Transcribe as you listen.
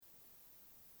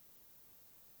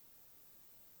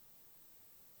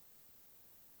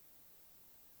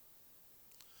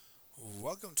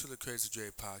Welcome to the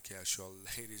CRAZYDRE Podcast Show,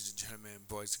 ladies and gentlemen,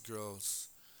 boys and girls.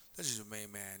 This is your main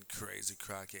man, Crazy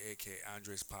Crockett, aka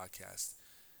Andre's podcast.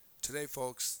 Today,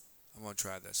 folks, I'm gonna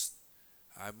try this.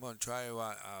 I'm gonna try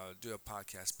to do a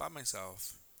podcast by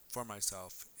myself, for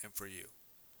myself, and for you.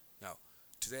 Now,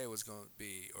 today was gonna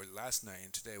be, or last night,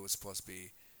 and today was supposed to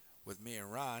be with me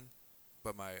and Ron,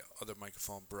 but my other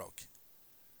microphone broke.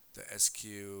 The SQ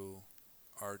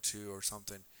R2 or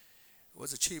something. It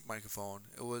was a cheap microphone.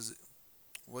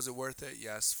 Was it worth it?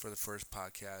 Yes, for the first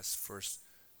podcast, first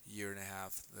year and a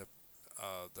half,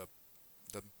 uh, the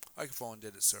the microphone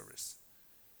did its service.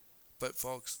 But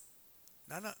folks,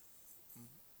 not not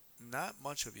not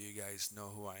much of you guys know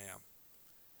who I am,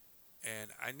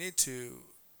 and I need to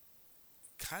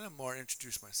kind of more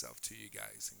introduce myself to you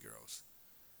guys and girls.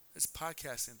 This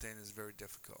podcasting thing is very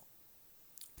difficult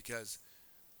because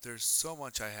there's so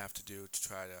much I have to do to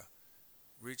try to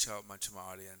reach out much of my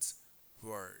audience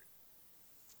who are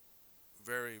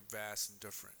very vast and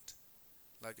different.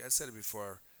 Like I said it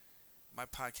before, my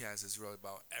podcast is really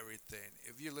about everything.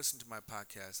 If you listen to my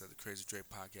podcast at the Crazy Drake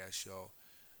Podcast Show,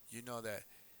 you know that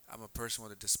I'm a person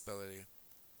with a disability.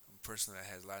 I'm a person that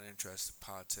has a lot of interest in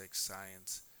politics,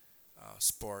 science,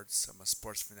 sports. I'm a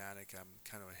sports fanatic. I'm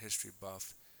kind of a history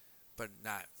buff, but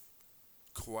not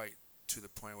quite to the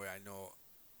point where I know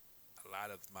a lot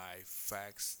of my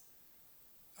facts.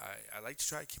 I like to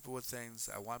try to keep it with things.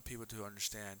 I want people to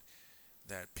understand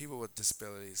that people with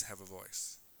disabilities have a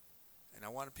voice. And I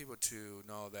want people to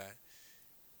know that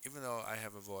even though I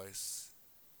have a voice,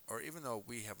 or even though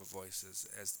we have a voice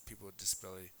as people with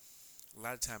disability, a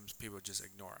lot of times people just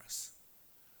ignore us.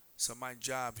 So my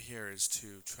job here is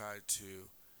to try to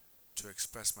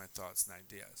express my thoughts and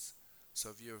ideas.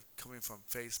 So if you're coming from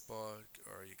Facebook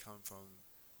or you're coming from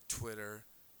Twitter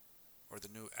or the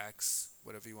new X,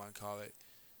 whatever you want to call it,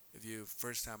 if you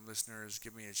first time listeners,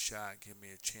 give me a shot, give me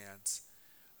a chance.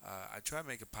 I try to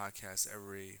make a podcast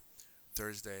every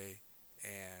Thursday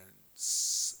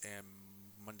and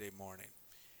Monday morning.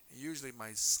 And usually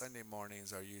my Sunday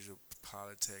mornings are usually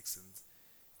politics and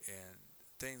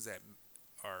things that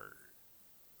are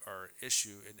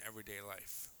issue in everyday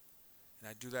life. And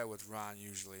I do that with Ron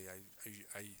usually.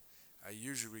 I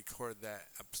usually record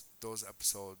those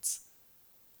episodes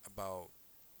about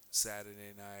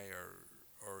Saturday night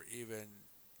or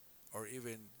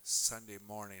even Sunday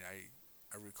morning.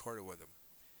 I record it with him.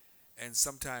 And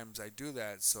sometimes I do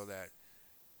that so that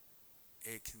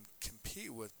it can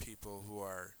compete with people who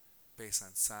are based on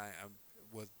science,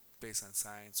 based on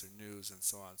science or news and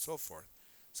so on and so forth.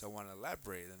 So I want to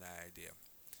elaborate on that idea.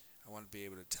 I want to be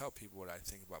able to tell people what I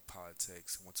think about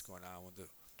politics and what's going on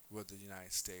with the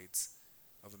United States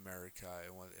of America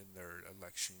and in their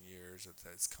election years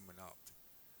that's coming up.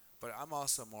 But I'm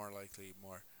also more likely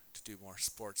more to do more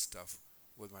sports stuff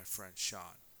with my friend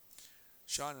Sean.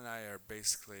 Sean and I are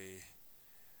basically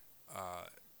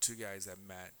two guys that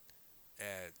met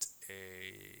at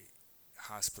a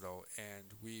hospital,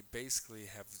 and we basically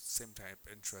have the same type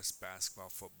of interest: basketball,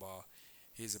 football.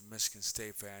 He's a Michigan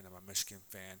State fan. I'm a Michigan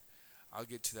fan. I'll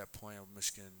get to that point of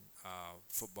Michigan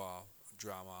football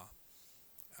drama,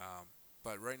 um,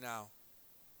 but right now,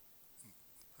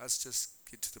 let's just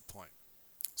get to the point.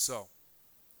 So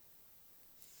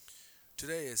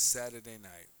today is Saturday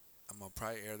night. I'm gonna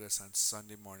probably air this on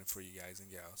Sunday morning for you guys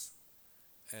and gals.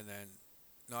 And then,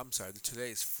 no, I'm sorry.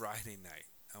 Today is Friday night.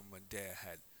 I'm a day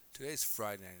ahead. Today's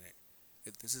Friday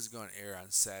night. This is going to air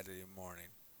on Saturday morning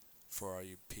for all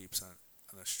you peeps on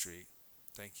the street.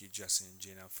 Thank you, Jesse and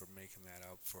Gina, for making that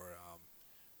up for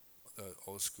the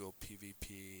old school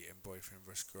PvP and boyfriend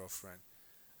versus girlfriend.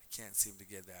 I can't seem to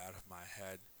get that out of my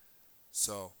head.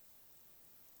 So,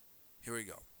 here we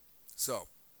go. So,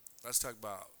 let's talk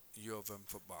about U of M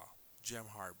football. Jim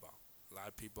Harbaugh. A lot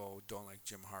of people don't like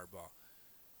Jim Harbaugh.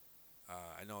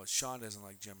 I know Sean doesn't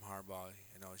like Jim Harbaugh.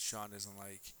 I know Sean doesn't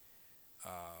like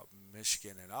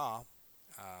Michigan at all.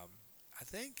 Um, I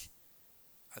think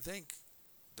I think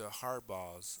the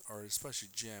Harbaughs, or especially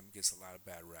Jim, gets a lot of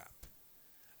bad rap,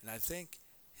 and I think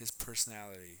his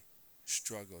personality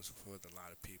struggles with a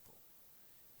lot of people.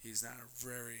 He's not a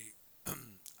very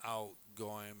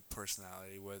outgoing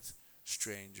personality with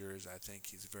strangers. I think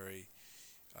he's a very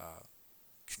uh,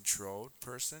 controlled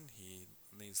person. He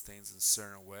needs things in a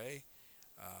certain way.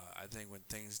 I think when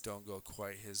things don't go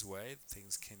quite his way,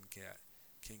 things can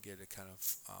get a kind of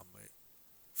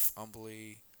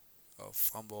fumbly,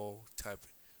 fumble type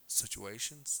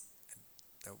situations. And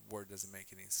that word doesn't make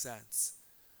any sense.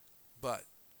 But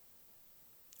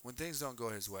when things don't go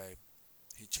his way,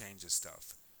 he changes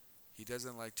stuff. He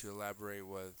doesn't like to elaborate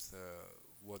with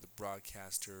the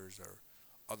broadcasters or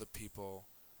other people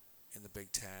in the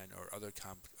Big Ten or other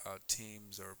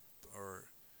teams or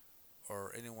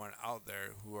or anyone out there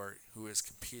who is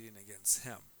competing against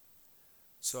him.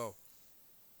 So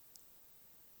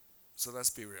let's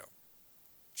be real.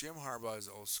 Jim Harbaugh is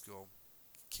old school.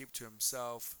 Keep to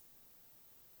himself.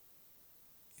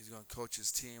 He's going to coach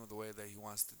his team the way that he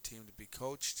wants the team to be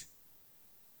coached.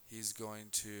 He's going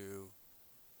to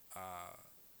uh,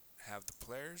 have the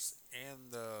players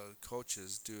and the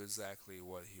coaches do exactly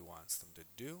what he wants them to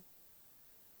do.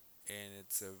 And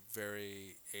it's a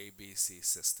very ABC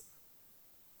system.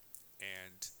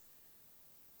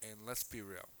 And let's be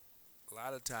real. A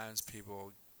lot of times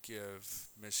people give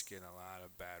Michigan a lot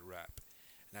of bad rep.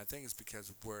 And I think it's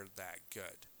because we're that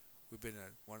good. We've been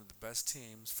one of the best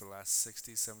teams for the last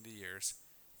 60, 70 years.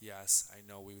 Yes, I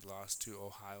know we lost to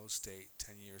Ohio State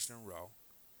 10 years in a row.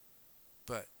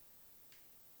 But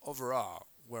overall,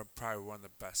 we're probably one of the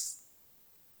best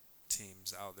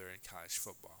teams out there in college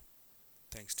football.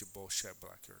 Thanks to Bo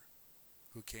Schembechler,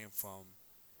 who came from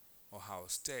Ohio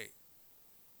State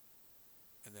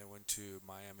and then went to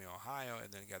Miami, Ohio,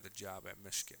 and then got the job at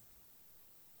Michigan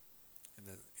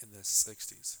in the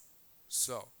 60s.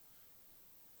 So,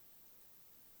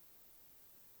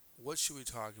 what should we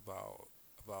talk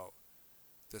about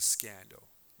the scandal?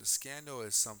 The scandal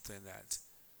is something that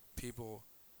people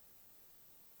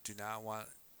do not want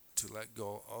to let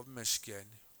go of Michigan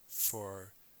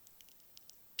for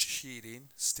cheating,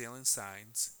 stealing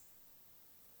signs,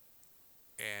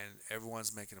 and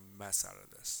everyone's making a mess out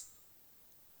of this.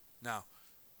 Now,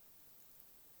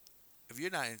 if you're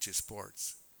not into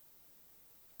sports,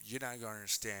 you're not going to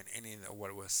understand any of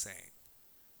what we're saying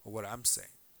or what I'm saying.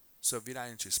 So if you're not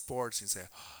into sports, you say,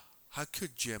 how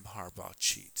could Jim Harbaugh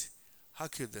cheat? How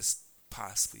could this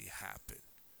possibly happen?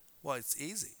 Well, it's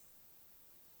easy.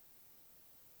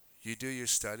 You do your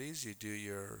studies, you do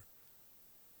your,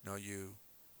 you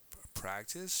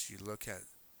practice, you look at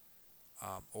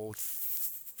old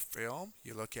film,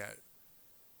 you look at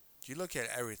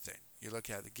everything. You look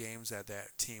at the games that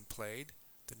team played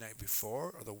the night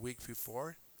before or the week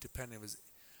before, depending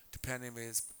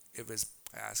if it's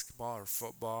basketball or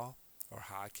football or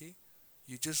hockey.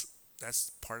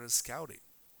 That's part of scouting.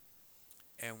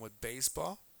 And with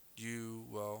baseball, you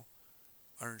will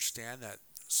understand that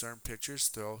certain pitchers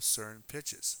throw certain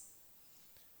pitches.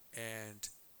 And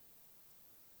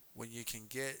when you can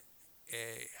get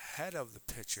ahead of the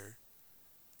pitcher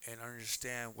and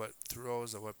understand what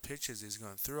throws or what pitches he's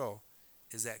going to throw,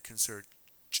 is that considered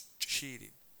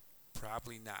cheating?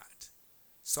 Probably not.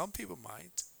 Some people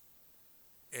might.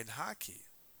 In hockey,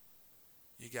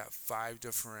 you got five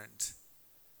different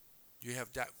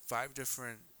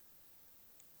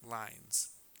lines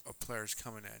of players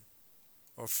coming in,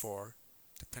 or four,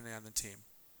 depending on the team.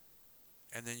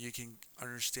 And then you can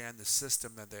understand the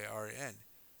system that they are in,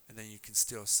 and then you can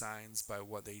steal signs by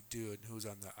what they do and who's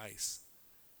on the ice.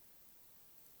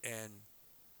 And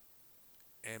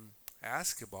in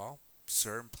basketball,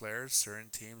 certain players, certain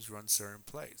teams run certain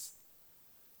plays.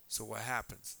 So what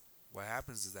happens? What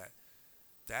happens is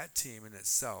that team in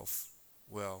itself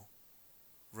will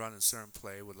run a certain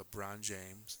play with LeBron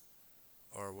James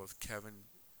or with Kevin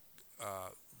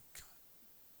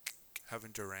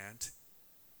Durant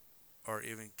or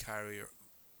even Kyrie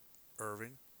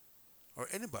Irving or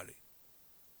anybody.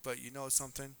 But you know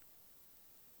something?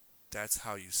 That's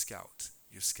how you scout.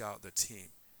 You scout the team.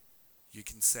 You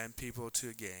can send people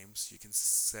to games. You can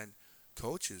send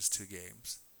coaches to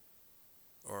games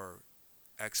or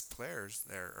ex-players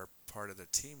that are part of the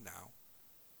team now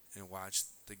and watch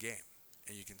the game.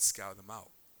 And you can scout them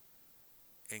out.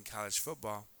 In college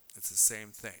football, it's the same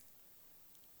thing.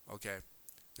 Okay?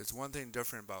 There's one thing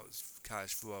different about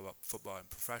college football and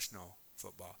professional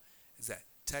football is that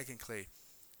technically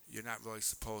you're not really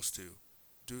supposed to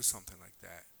do something like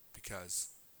that because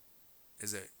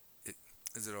is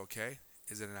it okay?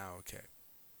 Is it not okay?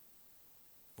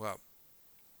 Well,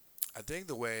 I think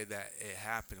the way that it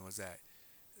happened was that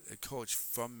the coach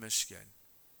from Michigan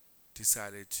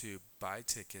decided to buy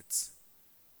tickets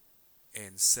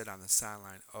and sit on the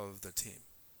sideline of the team.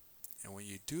 And when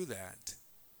you do that,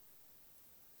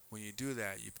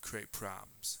 you create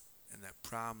problems. And that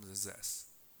problem is this,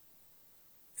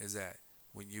 is that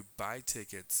when you buy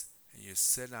tickets and you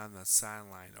sit on the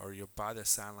sideline or you buy the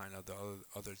sideline of the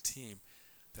other team,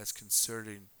 that's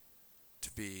considered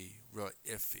to be really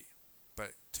iffy.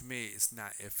 But to me, it's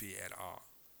not iffy at all.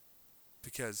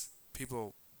 Because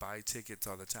people buy tickets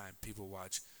all the time. People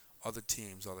watch other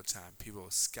teams all the time. People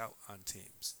scout on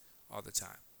teams all the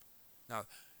time. Now,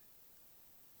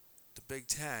 the Big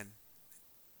Ten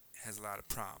has a lot of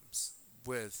problems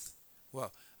with,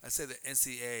 well, I say the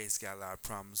NCAA's got a lot of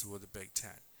problems with the Big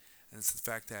Ten. and it's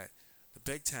the fact that the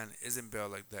Big Ten isn't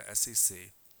built like the SEC,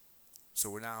 so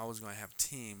we're not always going to have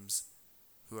teams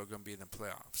who are going to be in the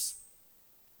playoffs,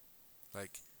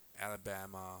 like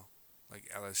Alabama, like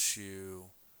LSU,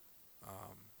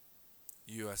 um,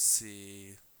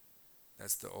 USC.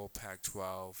 That's the old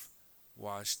Pac-12.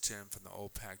 Washington from the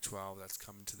old Pac-12 that's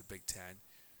coming to the Big Ten.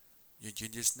 You're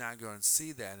just not going to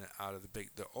see that out of the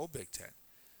old Big Ten.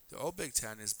 The old Big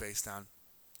Ten is based on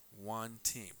one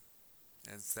team,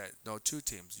 and it's that no two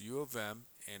teams, U of M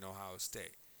and Ohio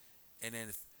State. And then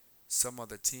if some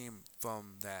other team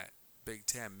from that Big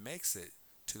Ten makes it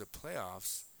to the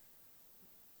playoffs,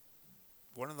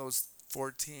 one of those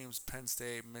four teams, Penn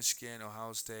State, Michigan,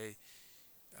 Ohio State,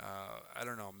 I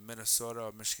don't know, Minnesota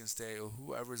or Michigan State or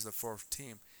whoever is the fourth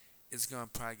team, is going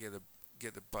to probably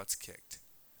get the butts kicked.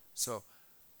 So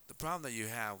the problem that you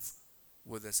have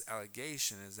with this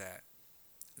allegation is that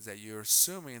you're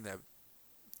assuming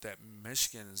that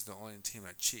Michigan is the only team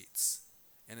that cheats,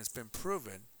 and it's been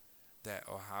proven that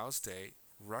Ohio State,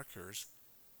 Rutgers,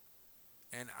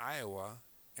 and Iowa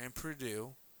and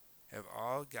Purdue have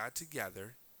all got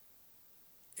together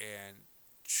and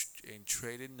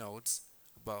traded notes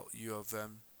about U of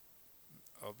M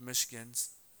of Michigan's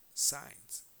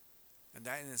signs, and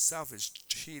that in itself is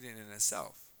cheating in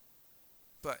itself.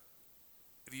 But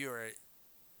if you're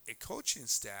a coaching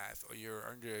staff or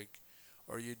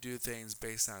you do things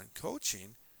based on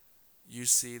coaching, you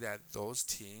see that those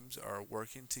teams are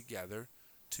working together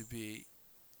to be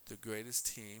the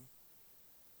greatest team,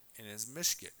 and it's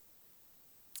Michigan.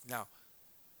 Now,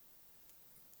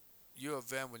 U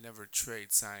of M would never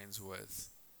trade signs with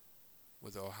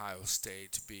Ohio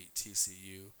State to beat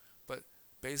TCU, but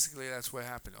basically that's what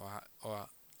happened.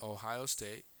 Ohio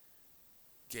State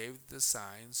gave the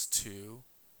signs to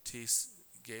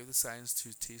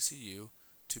TCU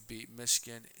to beat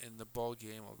Michigan in the bowl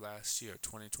game of last year,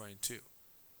 2022.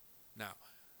 Now,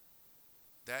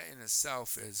 that in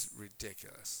itself is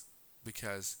ridiculous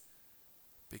because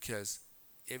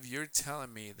if you're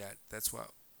telling me that that's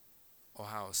what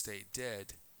Ohio State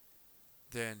did,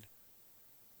 then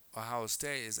Ohio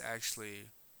State is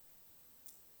actually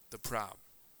the problem.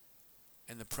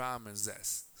 And the problem is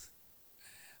this.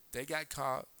 They got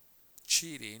caught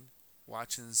cheating,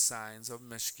 watching signs of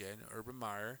Michigan. Urban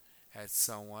Meyer had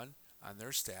someone on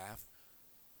their staff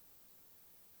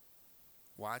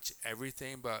watch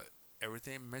everything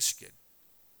Michigan.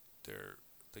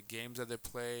 The games that they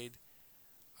played,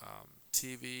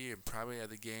 TV, and probably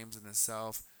other games in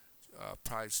itself,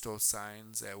 probably stole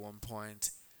signs at one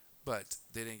point, but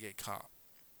they didn't get caught.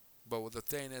 But what the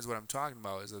thing is, what I'm talking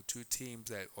about is the two teams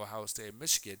that Ohio State and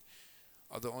Michigan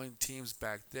are the only teams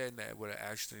back then that would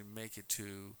actually make it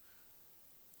to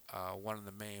one of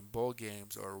the main bowl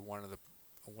games or one of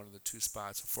the two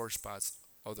spots or four spots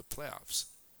of the playoffs.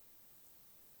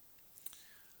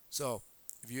 So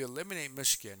if you eliminate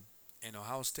Michigan and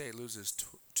Ohio State loses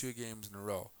two games in a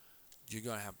row,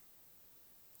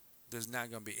 there's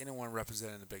not going to be anyone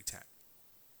representing the Big Ten.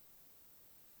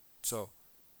 So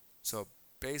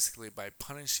basically, by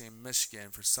punishing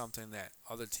Michigan for something that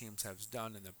other teams have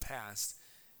done in the past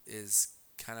is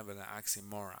kind of an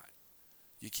oxymoron.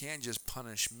 You can't just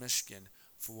punish Michigan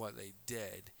for what they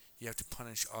did. You have to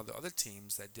punish all the other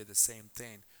teams that did the same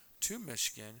thing to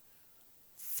Michigan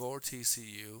for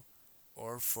TCU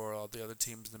or for all the other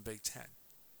teams in the Big Ten.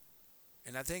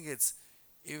 And I think it's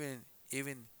even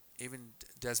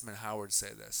Desmond Howard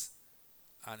said this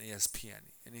on ESPN,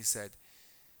 and he said,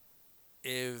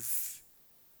 if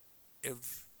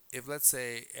let's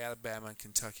say Alabama and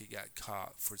Kentucky got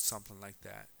caught for something like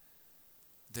that,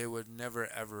 they would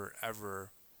never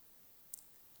ever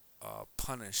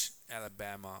punish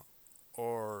Alabama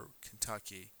or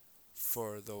Kentucky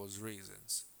for those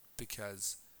reasons,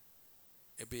 because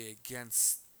it'd be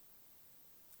against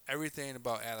everything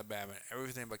about Alabama,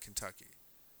 everything about Kentucky,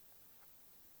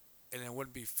 and it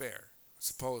wouldn't be fair,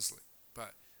 supposedly.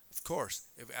 But of course,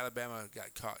 if Alabama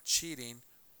got caught cheating,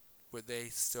 would they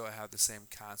still have the same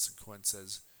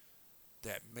consequences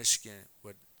that Michigan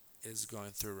is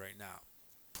going through right now?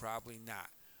 Probably not.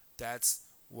 That's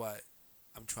what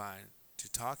I'm trying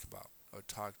to talk about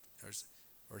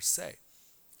or say,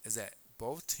 is that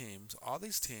both teams, all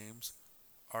these teams,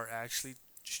 are actually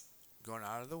going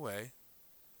out of the way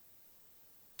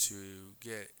to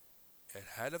get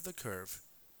ahead of the curve,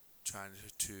 trying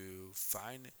to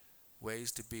find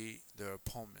ways to beat their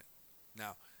opponent.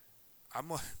 Now, I'm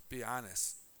going to be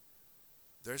honest.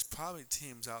 There's probably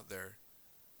teams out there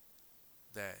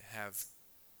that have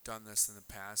done this in the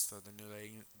past,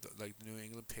 like the New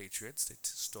England Patriots. They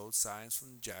stole signs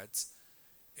from the Jets,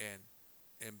 and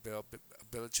Bill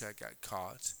Belichick got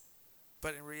caught.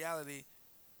 But in reality,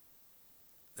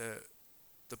 the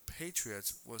the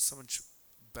Patriots was so much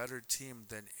better team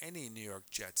than any New York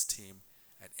Jets team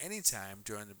at any time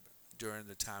during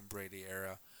the Tom Brady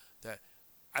era. That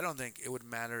I don't think it would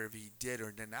matter if he did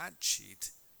or did not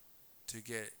cheat to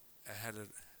get ahead of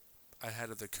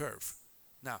ahead of the curve.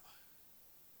 Now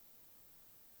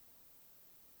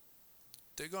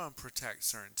they're going to protect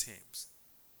certain teams.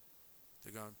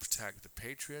 They're going to protect the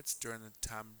Patriots during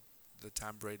the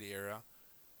Tom Brady era.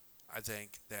 I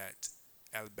think that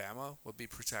Alabama will be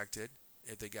protected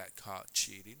if they got caught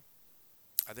cheating.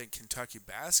 I think Kentucky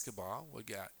basketball would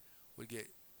get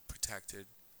protected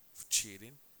for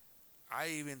cheating. I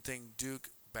even think Duke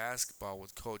basketball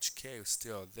with Coach K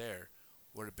still there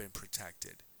would have been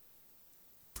protected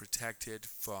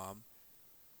from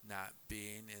not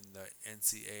being in the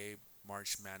NCAA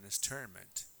March Madness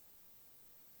tournament.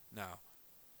 Now,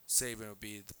 Saban would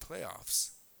be the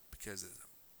playoffs because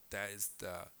that is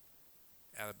the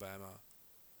Alabama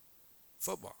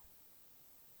football.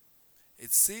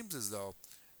 It seems as though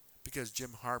because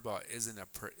Jim Harbaugh isn't a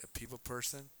people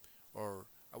person, or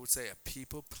I would say a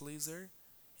people pleaser,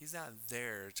 he's not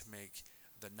there to make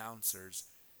the announcers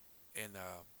and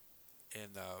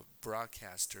the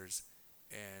broadcasters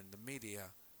and the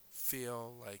media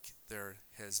feel like they're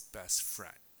his best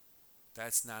friend.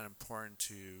 That's not important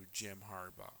to Jim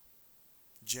Harbaugh.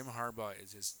 Jim Harbaugh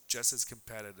is just as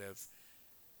competitive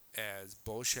as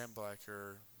Bo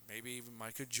Schembechler, maybe even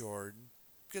Michael Jordan,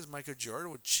 because Michael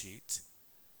Jordan would cheat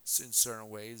in certain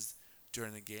ways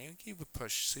during the game. He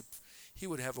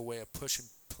would have a way of pushing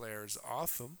players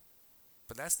off him,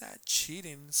 but that's not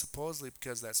cheating supposedly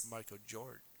because that's Michael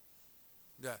Jordan.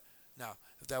 Yeah. Now,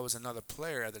 if that was another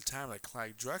player at the time, like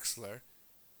Clyde Drexler,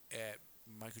 at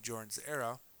Michael Jordan's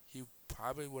era, he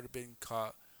probably would have been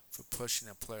caught for pushing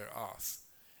a player off.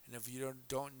 And if you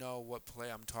don't know what play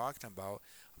I'm talking about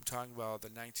the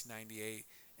 1998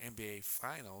 NBA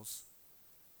Finals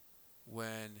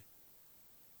when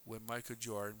Michael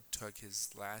Jordan took his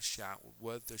last shot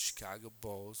with the Chicago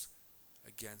Bulls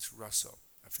against Russell.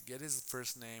 I forget his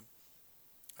first name.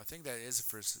 I think that is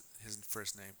his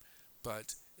first name,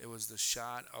 but it was the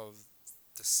shot of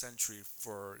the century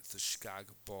for the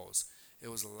Chicago Bulls. It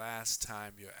was the last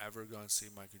time you're ever going to see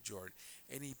Michael Jordan,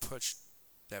 and he pushed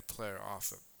that player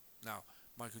off him. Now,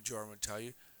 Michael Jordan would tell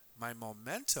you, my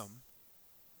momentum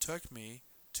took me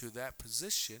to that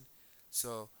position,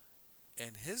 so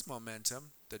in his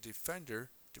momentum, the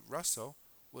defender, Russell,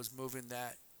 was moving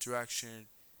that direction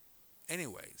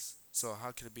anyways. So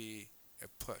how could it be a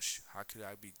push? How could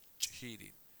I be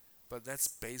cheating? But that's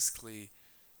basically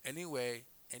any way,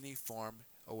 any form,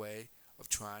 a way of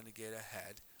trying to get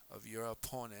ahead of your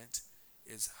opponent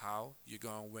is how you're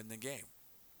going to win the game.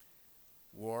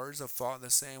 Wars are fought the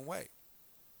same way.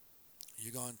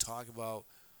 You're going to talk about,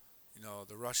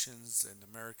 the Russians and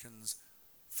Americans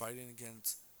fighting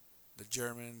against the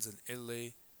Germans and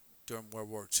Italy during World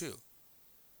War II.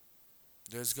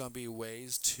 There's going to be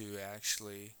ways to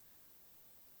actually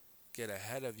get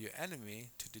ahead of your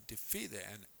enemy to defeat the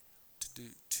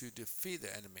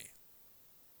enemy.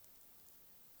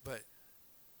 But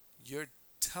you're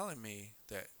telling me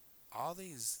that all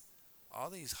these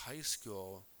high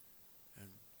school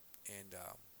and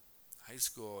high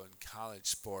school and college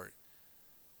sport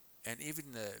and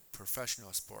even the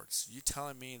professional sports, you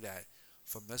telling me that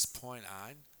from this point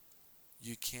on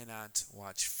you cannot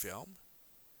watch film?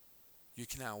 You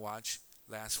cannot watch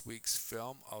last week's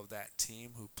film of that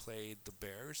team who played the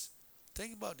Bears?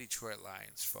 Think about Detroit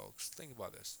Lions, folks. Think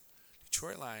about this.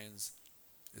 Detroit Lions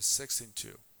is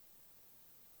 6-2.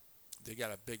 They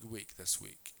got a big week this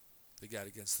week. They got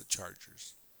against the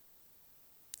Chargers.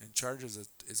 And Chargers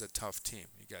is a tough team.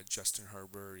 You got Justin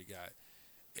Herbert. You got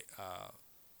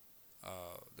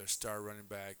their star running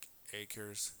back,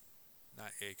 Akers.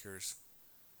 Not Akers.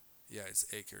 Yeah, it's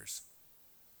Akers.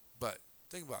 But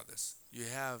think about this. You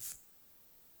have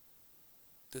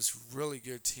this really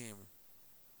good team,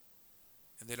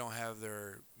 and they don't have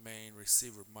their main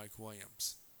receiver, Mike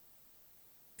Williams.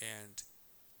 And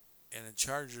the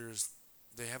Chargers,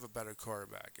 they have a better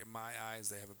quarterback. In my eyes,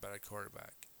 they have a better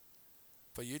quarterback.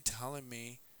 But you're telling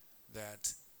me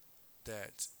that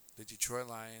the Detroit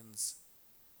Lions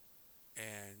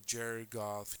and Jared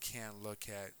Goff can't look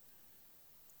at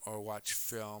or watch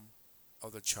film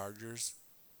of the Chargers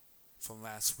from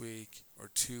last week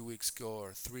or 2 weeks ago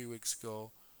or 3 weeks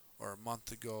ago or a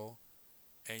month ago,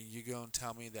 and you're going to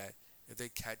tell me that if they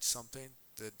catch something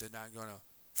that they're not going to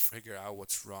figure out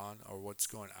what's wrong or what's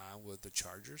going on with the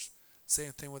Chargers?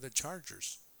 Same thing with the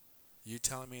Chargers. You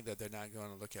telling me that they're not going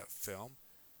to look at film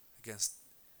against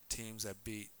teams that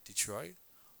beat Detroit?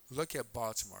 Look at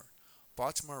Baltimore.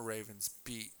 Baltimore Ravens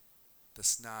beat the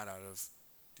snot out of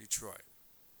Detroit.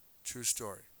 True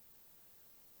story.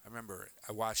 I remember it.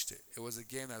 I watched it. It was a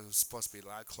game that was supposed to be a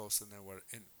lot closer than what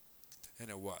and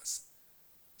it was.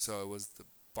 So it was the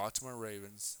Baltimore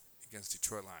Ravens against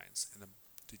Detroit Lions, and the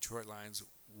Detroit Lions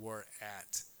were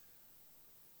at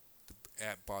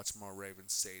Baltimore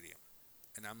Ravens Stadium.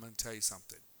 And I'm going to tell you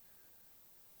something.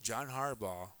 John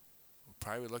Harbaugh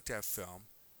probably looked at film.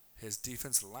 His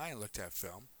defensive line looked at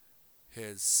film.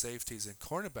 His safeties and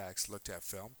cornerbacks looked at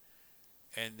film.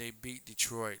 And they beat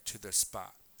Detroit to their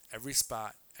spot, every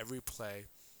play,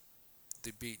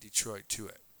 they beat Detroit to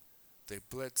it. They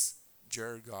blitzed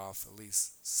Jared Goff at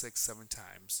least 6, 7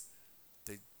 times.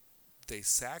 They they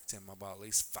sacked him about at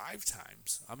least 5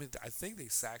 times. I mean, I think they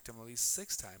sacked him at least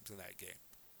 6 times in that game.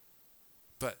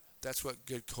 But that's what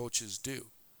good coaches do.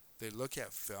 They look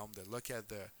at film. They look at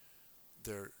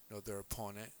their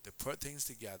opponent. They put things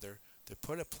together. They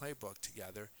put a playbook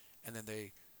together, and then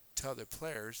they tell their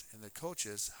players and the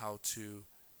coaches how to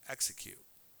execute.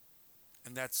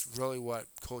 And that's really what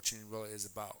coaching really is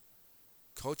about.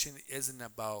 Coaching isn't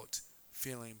about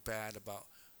feeling bad about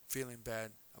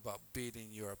beating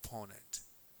your opponent.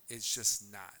 It's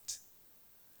just not.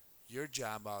 Your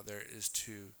job out there is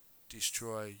to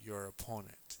destroy your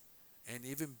opponent. And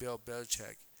even Bill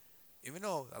Belichick, even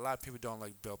though a lot of people don't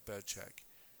like Bill Belichick,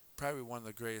 probably one of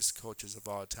the greatest coaches of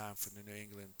all time for the New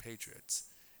England Patriots.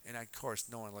 And of course,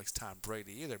 no one likes Tom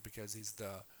Brady either because he's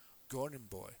the golden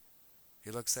boy.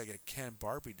 He looks like a Ken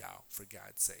Barbie doll, for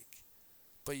God's sake.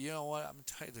 But you know what? I'm going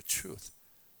to tell you the truth.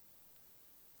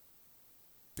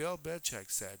 Bill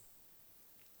Belichick said,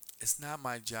 it's not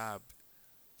my job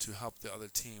to help the other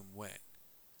team win.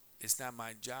 It's not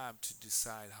my job to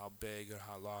decide how big or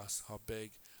how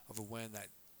big of a win that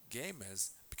game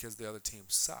is because the other team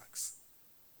sucks.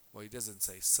 Well, he doesn't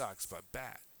say sucks, but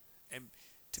bad. And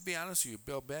to be honest with you,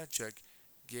 Bill Belichick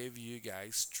gave you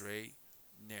guys straight,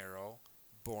 narrow,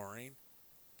 boring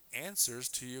answers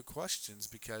to your questions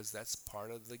because that's part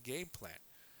of the game plan.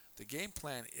 The game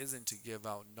plan isn't to give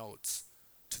out notes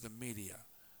to the media.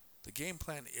 The game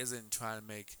plan isn't trying to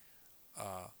make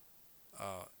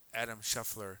Adam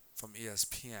Scheffler from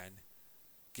ESPN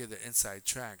give the inside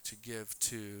track to give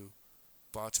to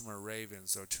Baltimore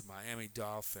Ravens or to Miami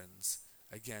Dolphins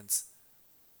against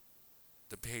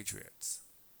the Patriots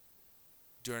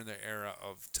during the era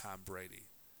of Tom Brady,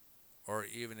 or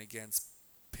even against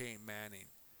Peyton Manning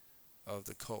of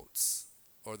the Colts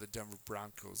or the Denver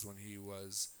Broncos when he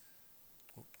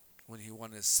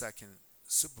won his second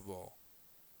Super Bowl.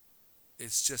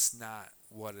 It's just not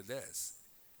what it is.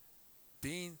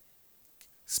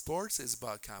 Sports is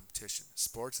about competition.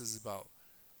 Sports is about,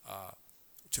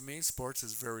 to me, sports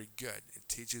is very good. It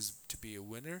teaches to be a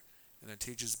winner and it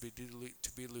teaches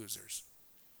to be losers.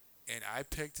 And I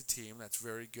picked a team that's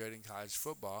very good in college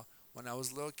football when I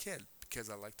was a little kid because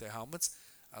I liked their helmets.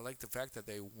 I liked the fact that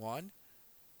they won.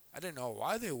 I didn't know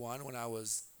why they won when I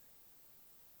was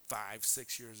 5,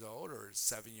 6 years old or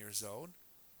 7 years old.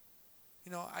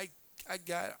 You know, I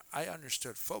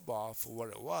understood football for what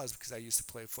it was because I used to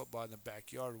play football in the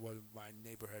backyard with my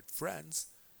neighborhood friends.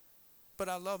 But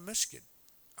I love Michigan.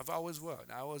 I've always will,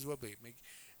 and I always will be.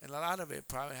 And a lot of it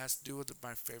probably has to do with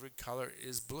my favorite color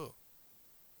is blue.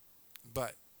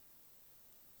 But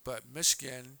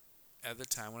Michigan at the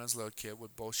time when I was a little kid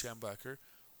with Bo Schembechler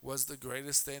was the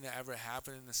greatest thing that ever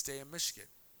happened in the state of Michigan.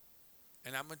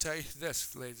 And I'm going to tell you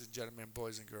this, ladies and gentlemen,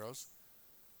 boys and girls.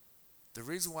 The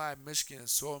reason why Michigan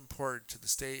is so important to the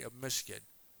state of Michigan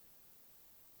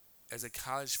as a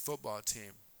college football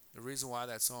team, the reason why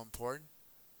that's so important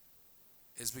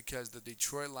is because the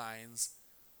Detroit Lions,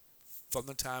 from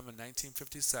the time of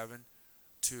 1957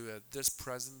 to this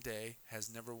present day,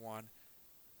 has never won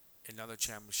another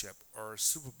championship or a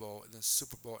Super Bowl in the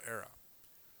Super Bowl era.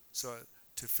 So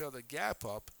to fill the gap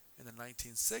up in the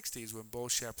 1960s when Bo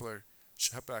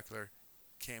Schembechler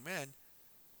came in,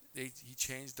 he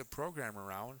changed the program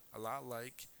around a lot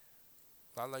like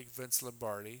Vince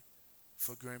Lombardi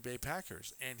for Green Bay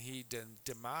Packers, and he didn't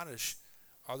demolish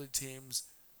other teams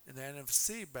in the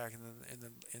NFC back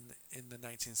in the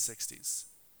 1960s.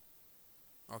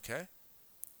 Okay,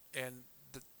 and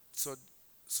so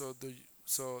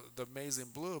the Amazing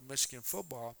Blue of Michigan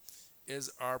football is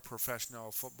our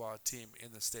professional football team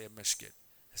in the state of Michigan.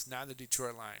 It's not the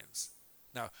Detroit Lions.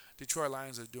 Now, Detroit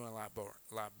Lions are doing a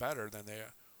lot better than they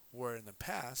were in the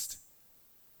past,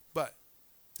 but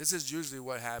this is usually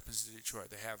what happens to Detroit.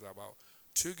 They have about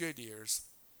 2 good years,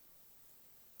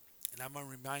 and I'm going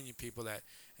to remind you people that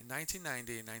in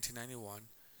 1990 and 1991,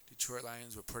 Detroit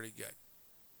Lions were pretty good.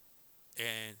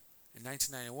 And in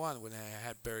 1991, when they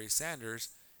had Barry Sanders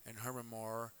and Herman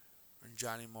Moore and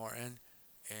Johnny Morton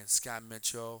and Scott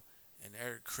Mitchell and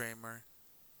Eric Kramer.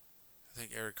 I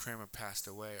think Eric Kramer passed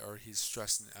away, or he's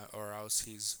stressing, or else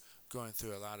he's going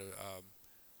through a lot of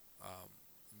um,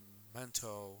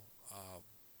 mental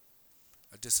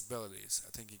disabilities. I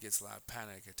think he gets a lot of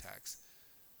panic attacks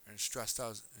and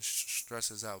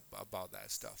stresses out about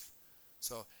that stuff.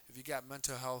 So if you got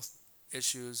mental health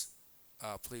issues,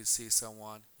 please see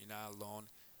someone. You're not alone.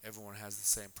 Everyone has the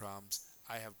same problems.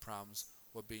 I have problems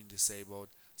with being disabled.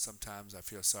 Sometimes I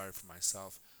feel sorry for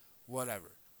myself.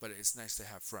 Whatever. But it's nice to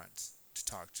have friends to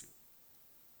talk to.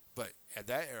 But at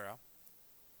that era,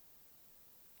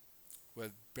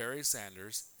 with Barry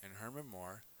Sanders and Herman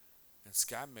Moore and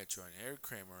Scott Mitchell and Eric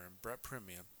Kramer and Brett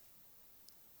Premium,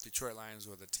 Detroit Lions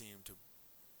were the team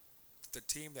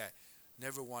that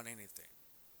never won anything.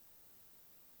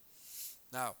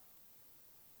 Now,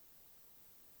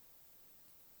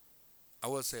 I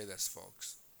will say this,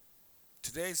 folks.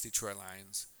 Today's Detroit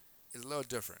Lions is a little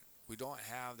different. We don't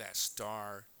have that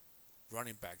star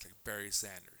running back like Barry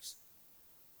Sanders.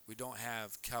 We don't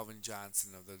have Calvin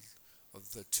Johnson of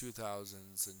the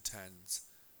 2000s and 10s.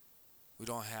 We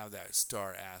don't have that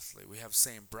star athlete. We have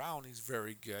St. Brown. He's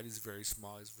very good. He's very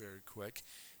small. He's very quick.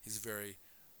 He's very,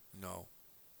 you know,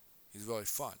 he's really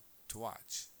fun to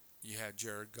watch. You had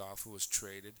Jared Goff, who was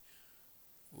traded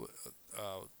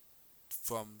uh,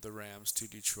 from the Rams to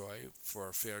Detroit for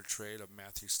a fair trade of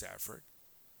Matthew Stafford.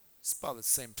 It's about the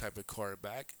same type of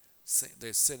quarterback.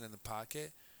 They sit in the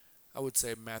pocket. I would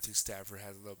say Matthew Stafford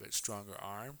has a little bit stronger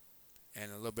arm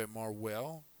and a little bit more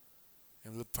will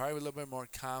and probably a little bit more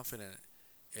confident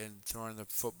in throwing the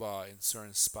football in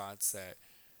certain spots that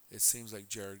it seems like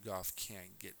Jared Goff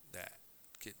can't get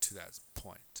to that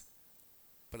point.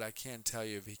 But I can't tell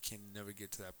you if he can never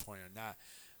get to that point or not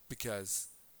because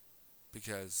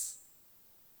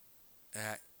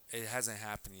it hasn't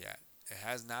happened yet. It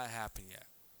has not happened yet.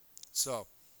 So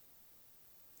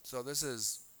this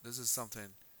is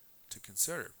something to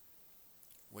consider.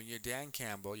 When you're Dan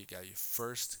Campbell, you got your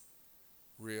first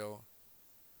real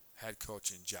head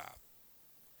coaching job.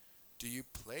 Do you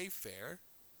play fair?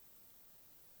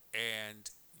 And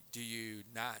do you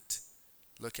not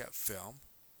look at film?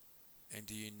 And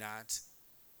do you not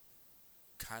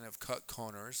kind of cut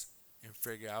corners and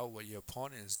figure out what your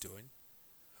opponent is doing?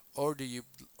 Or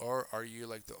are you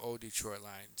like the old Detroit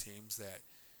Lions teams that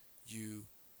you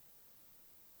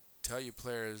tell your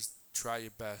players try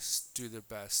your best, do their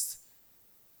best,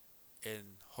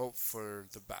 and hope for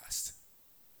the best?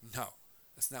 No,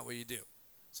 that's not what you do.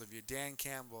 So if you're Dan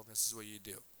Campbell, this is what you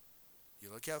do.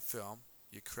 You look at film,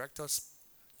 you correct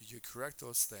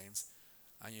those things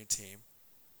on your team.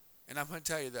 And I'm going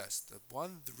to tell you this, the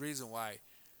reason why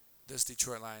this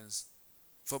Detroit Lions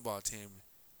football team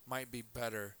might be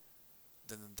better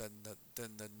than the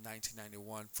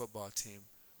 1991 football team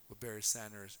with Barry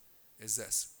Sanders is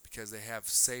this, because they have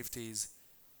safeties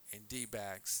and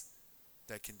D-backs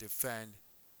that can defend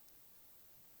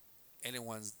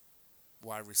anyone's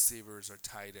wide receivers or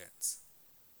tight ends.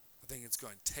 I think it's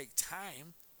going to take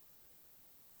time,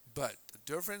 but the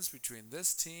difference between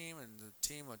this team and the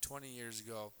team of 20 years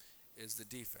ago is the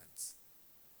defense.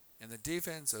 And the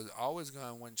defense is always going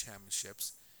to win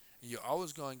championships. And you're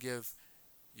always going to give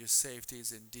your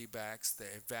safeties and D-backs the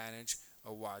advantage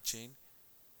of watching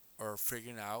or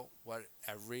figuring out what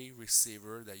every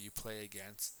receiver that you play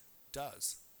against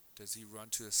does. Does he run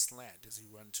to a slant? Does he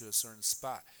run to a certain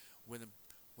spot? When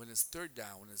it's third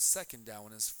down, when it's second down,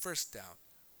 when it's first down,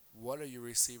 what are your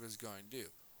receivers going to do?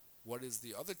 What is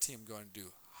the other team going to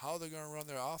do? How are they going to run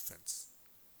their offense?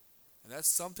 And that's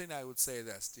something I would say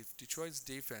this. Detroit's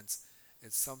defense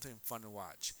is something fun to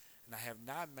watch. And I have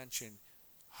not mentioned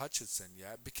Hutchinson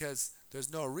yet because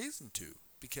there's no reason to.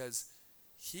 Because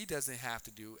he doesn't have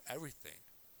to do everything.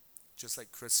 Just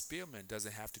like Chris Spielman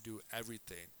doesn't have to do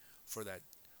everything for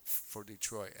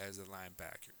Detroit as a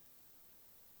linebacker.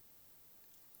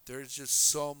 There's just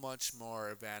so much more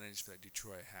advantage that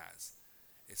Detroit has.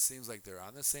 It seems like they're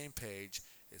on the same page.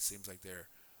 It seems like they're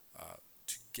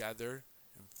together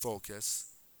and focused.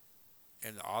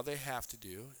 And all they have to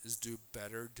do is do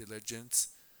better diligence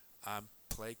on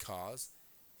play calls.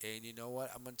 And you know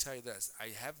what? I'm going to tell you this. I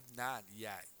have not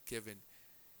yet given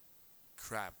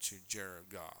crap to Jared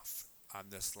Goff on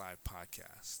this live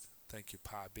podcast. Thank you,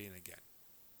 Podbean, again.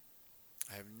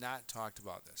 I have not talked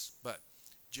about this. But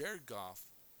Jared Goff,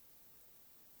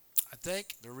 I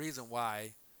think the reason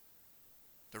why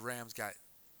the Rams got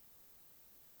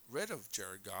rid of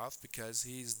Jared Goff because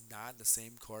he's not the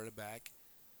same quarterback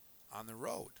on the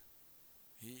road.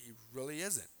 He really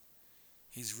isn't.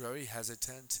 He's very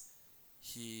hesitant.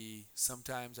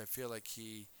 Sometimes I feel like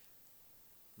he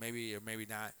maybe or maybe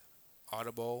not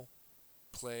audible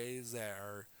plays that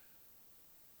are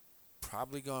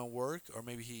probably going to work, or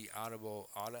maybe he audible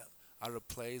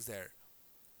plays that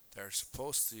are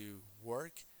supposed to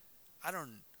work. I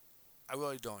don't. I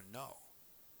really don't know.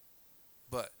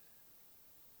 But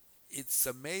it's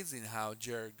amazing how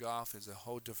Jared Goff is a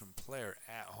whole different player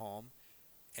at home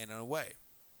and away.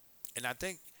 And I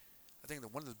think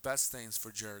that one of the best things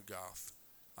for Jared Goff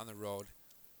on the road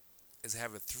is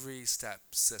have a three-step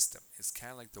system. It's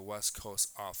kind of like the West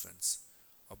Coast offense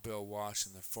of Bill Walsh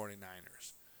and the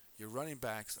 49ers. Your running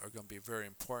backs are going to be very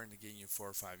important to getting you 4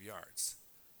 or 5 yards.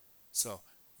 So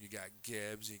you got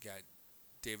Gibbs, you got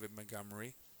David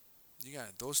Montgomery, you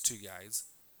got those two guys.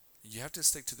 You have to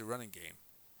stick to the running game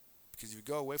because if you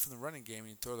go away from the running game and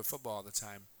you throw the football all the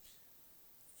time,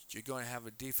 you're going to have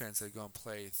a defense that's going to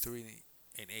play 3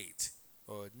 and 8,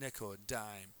 or nickel,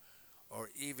 dime, or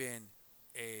even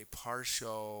a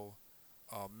partial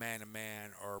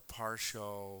man-to-man or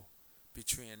partial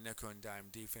between a nickel and dime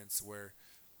defense where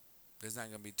there's not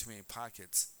going to be too many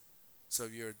pockets. So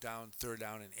if you're down 3rd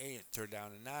down and 8, 3rd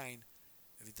down and 9,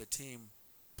 if the team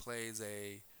plays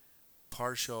a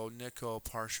partial nickel,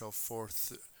 partial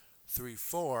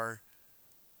 4-3-4,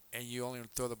 and you only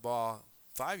throw the ball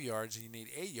 5 yards and you need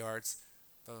 8 yards,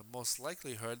 the most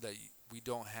likelihood that we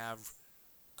don't have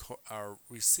our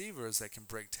receivers that can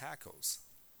break tackles.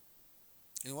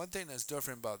 And one thing that's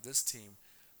different about this team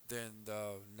than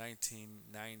the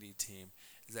 1990 team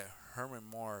is that Herman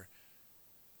Moore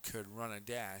could run a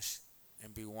dash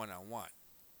and be one-on-one.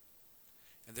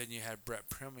 And then you had Brett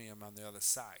Premium on the other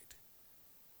side.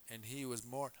 And he was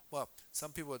more, well,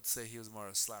 some people would say he was more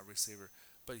a slot receiver,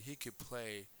 but he could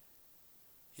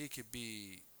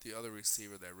be the other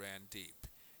receiver that ran deep.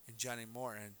 And Johnny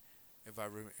Morton, if I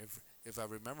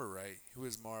remember right, he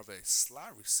was more of a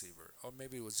slot receiver. Or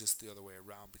maybe it was just the other way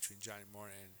around between Johnny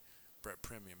Morton and Brett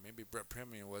Premium. Maybe Brett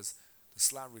Premium was the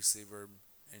slot receiver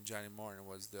and Johnny Morton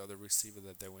was the other receiver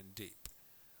that they went deep.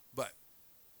 But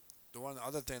the one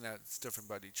other thing that's different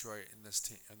about Detroit in this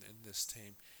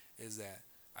team is that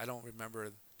I don't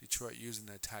remember Detroit using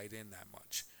the tight end that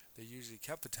much. They usually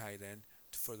kept the tight end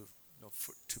to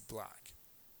block.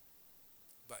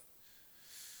 But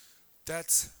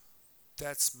that's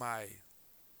my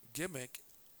gimmick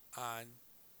on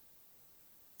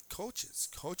coaches.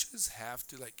 Coaches have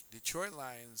to, like Detroit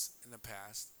Lions in the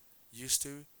past used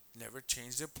to never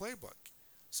change their playbook.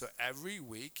 So every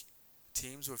week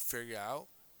teams would figure out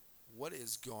what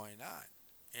is going on.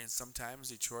 And sometimes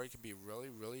Detroit can be really,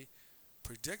 really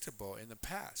predictable in the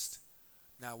past.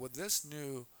 Now with this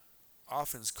new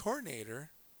offense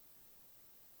coordinator,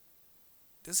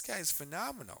 this guy's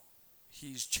phenomenal.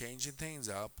 He's changing things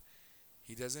up.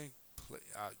 He doesn't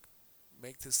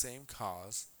make the same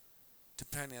calls.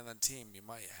 Depending on the team, you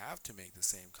might have to make the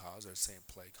same calls or same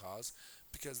play calls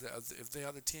because if the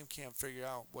other team can't figure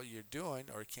out what you're doing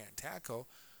or can't tackle,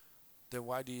 then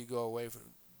why do you go away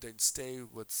from? Then stay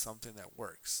with something that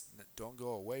works. Don't go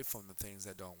away from the things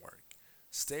that don't work.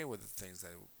 Stay with the things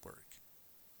that work.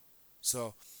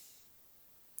 So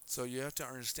you have to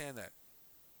understand that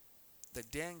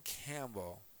Dan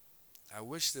Campbell, I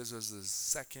wish this was his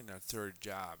second or third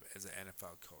job as an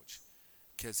NFL coach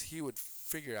because he would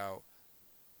figure out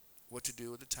what to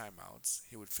do with the timeouts.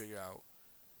 He would figure out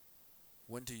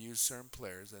when to use certain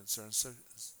players in certain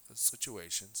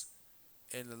situations.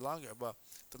 And the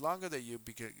longer that you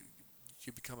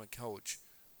become a coach,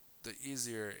 the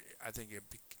easier I think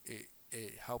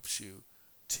it helps you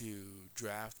to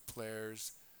draft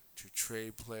players, to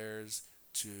trade players,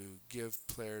 to give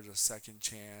players a second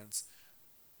chance,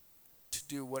 to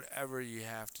do whatever you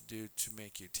have to do to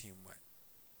make your team win.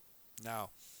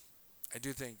 Now, I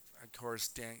do think, of course,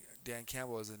 Dan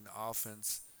Campbell was an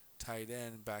offense tight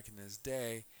end back in his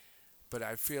day, but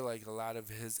I feel like a lot of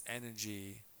his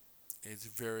energy is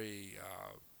very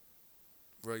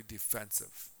defense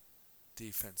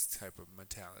type of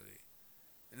mentality.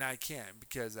 And I can't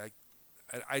because I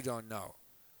don't know.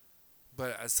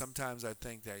 But sometimes I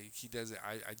think that he does it.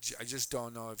 I just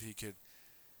don't know if he could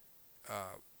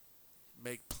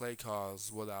make play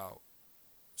calls without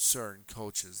certain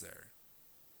coaches there.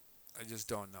 I just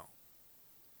don't know.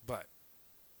 But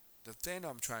the thing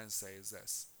I'm trying to say is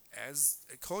this. As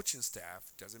a coaching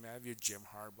staff, doesn't matter if you're Jim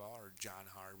Harbaugh or John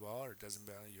Harbaugh, or it doesn't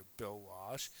matter if you're Bill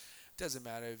Walsh, it doesn't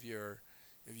matter if you're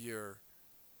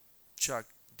Chuck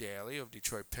Daly of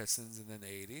Detroit Pistons in the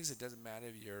 80s, it doesn't matter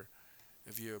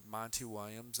if you're Monty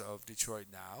Williams of Detroit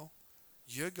now,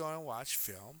 you're going to watch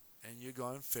film and you're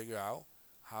going to figure out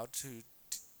how to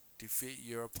defeat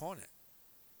your opponent.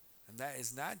 And that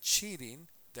is not cheating,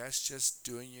 that's just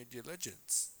doing your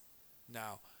diligence.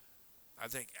 Now, I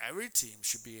think every team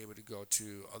should be able to go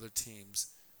to other teams,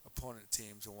 opponent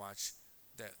teams, and watch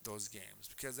those games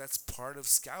because that's part of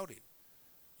scouting.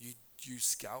 You you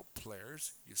scout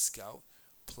players, you scout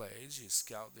plays, you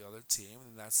scout the other team,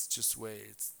 and that's just the way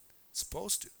it's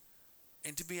supposed to.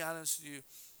 And to be honest with you,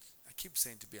 I keep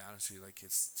saying to be honest with you, like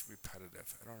it's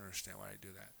repetitive. I don't understand why I do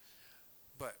that.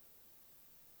 But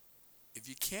if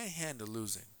you can't handle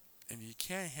losing, and you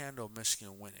can't handle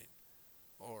Michigan winning,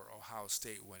 or Ohio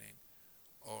State winning,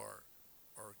 or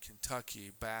Kentucky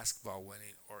basketball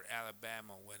winning, or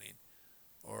Alabama winning,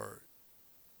 or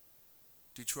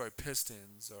Detroit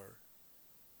Pistons, or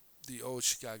the old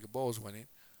Chicago Bulls winning,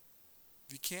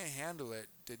 if you can't handle it,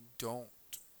 then don't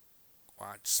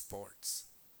watch sports.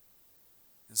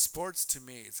 And sports to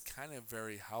me is kind of a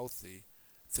very healthy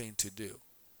thing to do.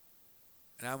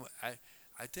 And I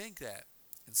think that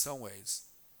in some ways,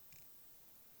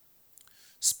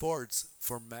 sports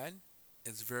for men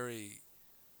is very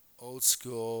old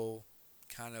school,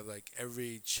 kind of like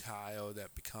every child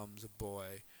that becomes a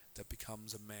boy, that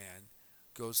becomes a man,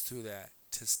 goes through that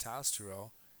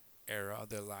testosterone era of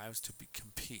their lives to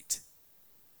compete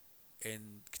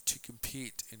and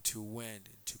to win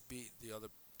and to beat the other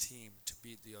team, to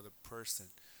beat the other person.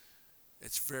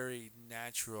 It's very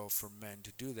natural for men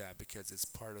to do that because it's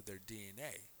part of their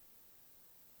DNA.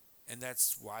 And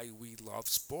that's why we love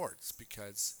sports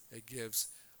because it gives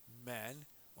men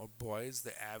or boys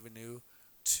the avenue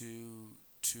to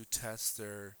test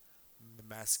their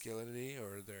masculinity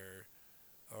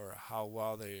or how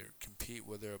well they compete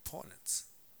with their opponents.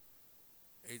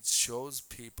 It shows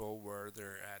people where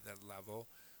they're at that level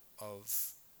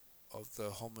of the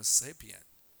Homo sapien.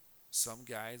 Some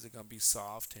guys are gonna be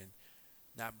soft and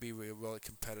not be really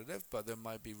competitive, but they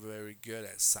might be very good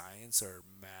at science or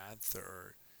math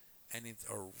or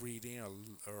reading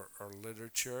or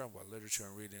literature. Well, literature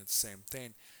and reading is the same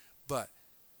thing, but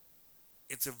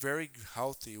it's a very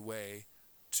healthy way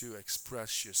to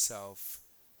express yourself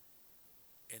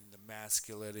in the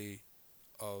masculinity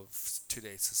of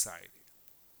today's society.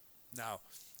 Now,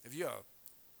 if you're a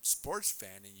sports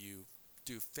fan and you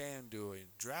do FanDuel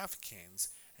and DraftKings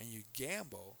and you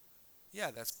gamble, yeah,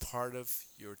 that's part of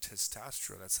your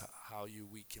testosterone. That's how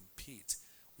we compete.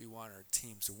 We want our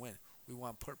teams to win. We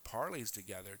want to put parlays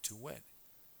together to win.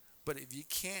 But if you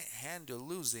can't handle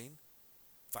losing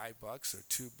 $5 or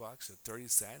 $2 or 30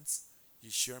 cents, you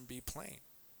shouldn't be playing.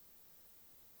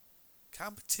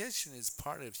 Competition is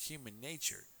part of human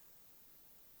nature.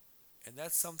 And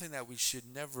that's something that we should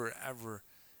never, ever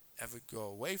go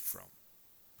away from.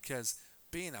 Because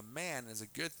being a man is a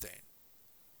good thing.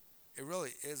 It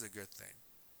really is a good thing.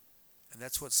 And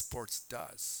that's what sports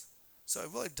does. So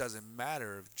it really doesn't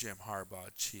matter if Jim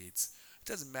Harbaugh cheats. It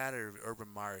doesn't matter if Urban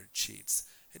Meyer cheats.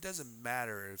 It doesn't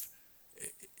matter if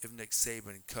Nick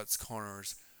Saban cuts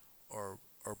corners or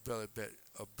Bill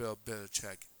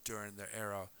Belichick during the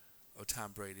era of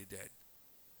Tom Brady did.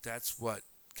 That's what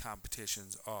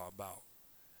competition's all about,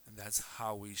 and that's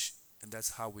how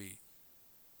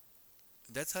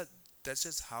that's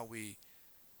just how we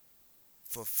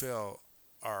fulfill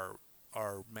our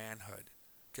manhood.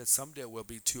 Because someday we'll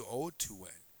be too old to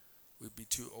win. We'll be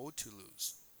too old to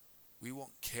lose. We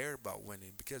won't care about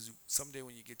winning because someday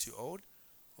when you get too old,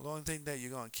 well, the only thing that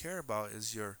you're gonna care about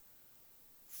is your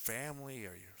family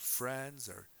or your friends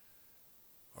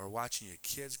or watching your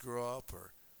kids grow up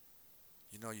or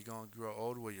you're gonna grow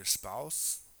old with your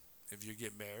spouse. If you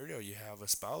get married or you have a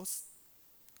spouse,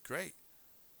 great.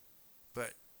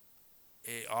 But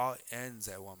it all ends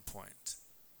at one point.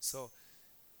 So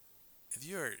if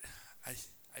you're I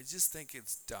I just think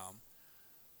it's dumb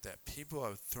that people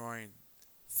are throwing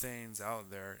things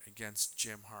out there against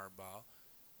Jim Harbaugh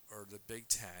or the Big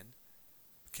Ten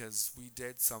because we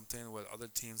did something what other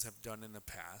teams have done in the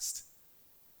past.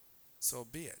 So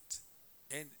be it.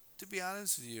 And to be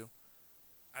honest with you,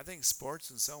 I think sports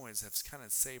in some ways have kind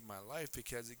of saved my life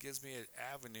because it gives me an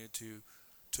avenue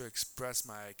to express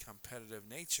my competitive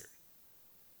nature.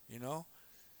 You know?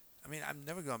 I mean, I'm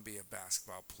never going to be a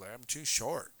basketball player. I'm too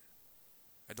short.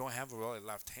 I don't have a really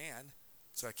left hand,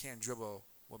 so I can't dribble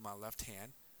with my left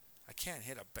hand. I can't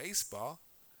hit a baseball.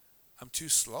 I'm too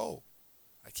slow.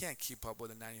 I can't keep up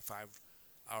with a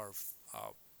 95-hour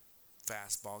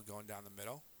fastball going down the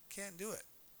middle. Can't do it.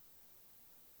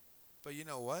 But you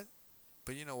know what?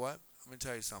 I'm gonna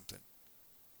tell you something.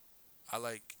 I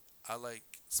like I like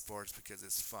sports because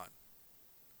it's fun.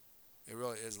 It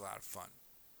really is a lot of fun.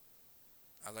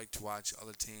 I like to watch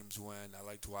other teams win. I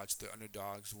like to watch the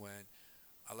underdogs win.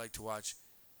 I like to watch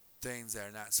things that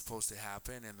are not supposed to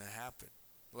happen and they happen.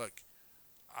 Look,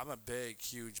 I'm a big,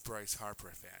 huge Bryce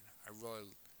Harper fan.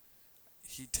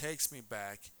 He takes me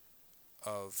back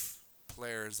of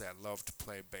players that love to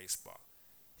play baseball.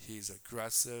 He's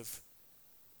aggressive.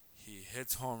 He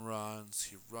hits home runs.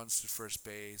 He runs to first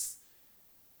base.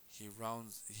 He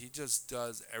runs. He just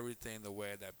does everything the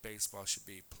way that baseball should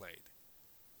be played.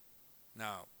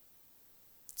 Now,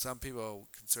 some people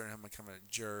consider him becoming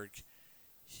a jerk.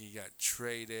 He got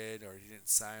traded, or he didn't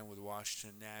sign with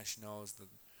Washington Nationals.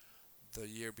 The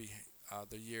year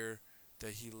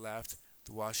that he left,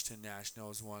 the Washington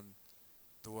Nationals won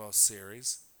the World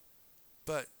Series.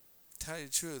 But tell you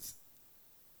the truth,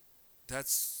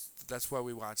 that's why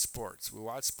we watch sports. We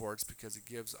watch sports because it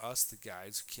gives us, the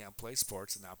guys who can't play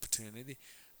sports, an opportunity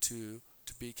to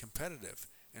be competitive.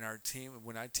 And our team,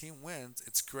 when our team wins,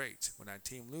 it's great. When our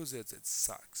team loses, it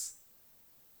sucks.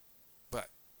 But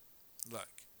look,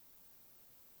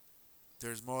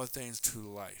 there's more things to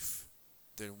life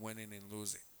than winning and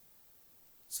losing.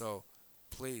 So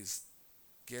please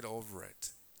get over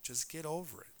it. Just get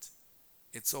over it.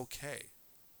 It's okay.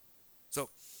 So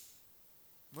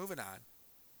moving on,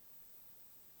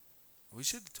 we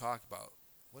should talk about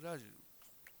what else.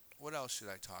 What else should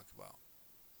I talk about?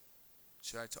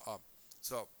 Should I talk?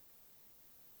 So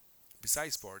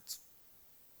besides sports,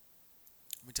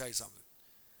 let me tell you something.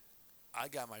 I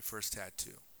got my first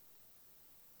tattoo.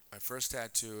 My first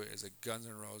tattoo is a Guns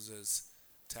N' Roses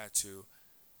tattoo.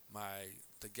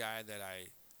 The guy that I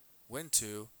went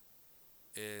to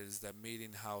is the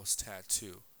Meeting House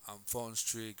Tattoo on Fulton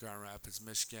Street, Grand Rapids,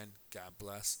 Michigan. God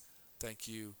bless. Thank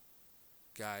you,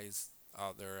 guys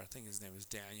out there. I think his name is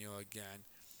Daniel again.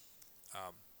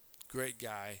 Great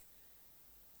guy.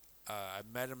 I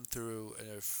met him through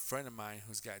a friend of mine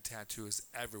who's got tattoos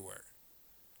everywhere.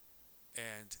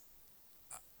 And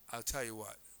I'll tell you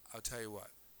what. I'll tell you what.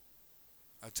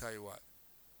 I'll tell you what.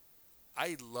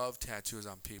 I love tattoos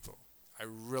on people. I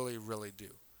really, really do.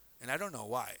 And I don't know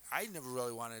why. I never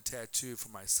really wanted a tattoo for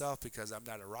myself because I'm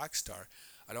not a rock star.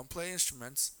 I don't play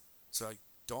instruments, so I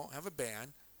don't have a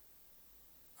band.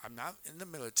 I'm not in the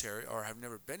military, or I've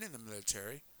never been in the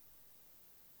military.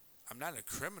 I'm not a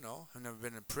criminal. I've never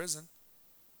been in prison.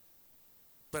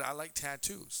 But I like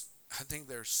tattoos. I think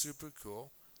they're super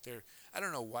cool. I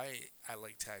don't know why I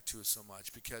like tattoos so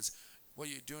much, because what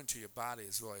you're doing to your body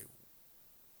is really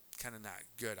kind of not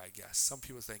good, I guess. Some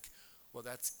people think, well,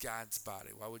 that's God's body.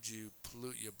 Why would you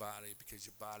pollute your body, because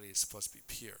your body is supposed to be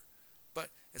pure? But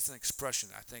it's an expression.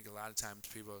 I think a lot of times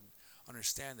people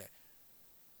understand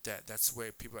that's the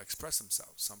way people express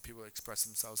themselves. Some people express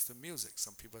themselves through music.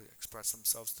 Some people express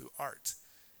themselves through art.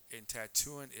 And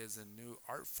tattooing is a new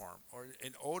art form, or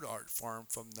an old art form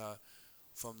from the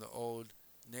old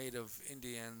native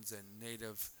Indians and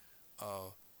native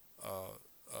uh,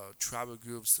 tribal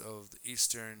groups of the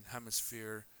eastern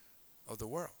hemisphere of the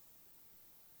world.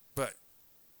 But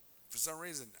for some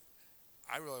reason,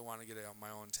 I really want to get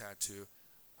my own tattoo.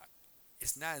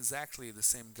 It's not exactly the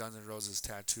same Guns N' Roses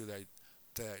tattoo that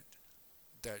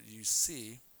you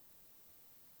see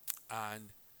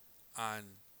on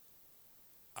on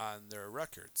their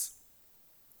records.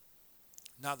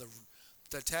 Now the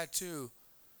tattoo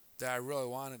that I really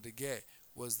wanted to get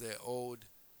was the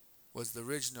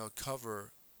original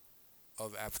cover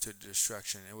of Appetite to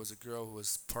Destruction. It was a girl who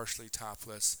was partially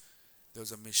topless. There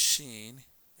was a machine,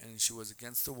 and she was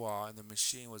against the wall, and the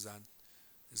machine was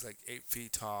like 8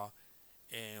 feet tall,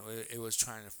 and it was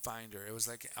trying to find her. It was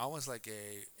like almost like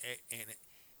an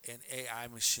AI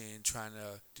machine trying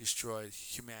to destroy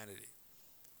humanity.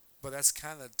 But that's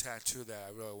kind of the tattoo that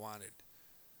I really wanted.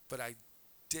 But I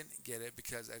didn't get it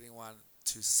because I didn't want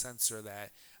to censor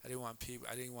that. I didn't want to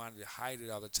hide it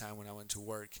all the time when I went to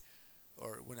work,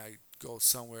 or when I go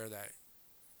somewhere that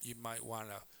you might want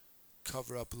to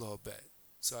cover up a little bit.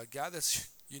 So I got this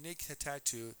unique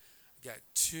tattoo. I got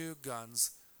two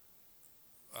guns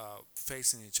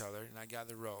facing each other, and I got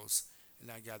the rose,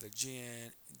 and I got the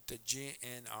GNR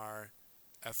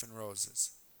N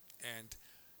Roses. And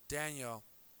Daniel,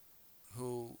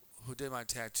 who did my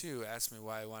tattoo, asked me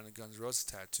why I wanted a Guns N' Roses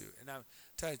tattoo. And I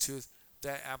tell you the truth,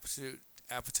 that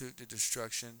Appetite to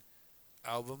Destruction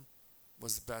album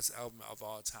was the best album of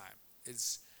all time.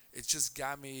 It's just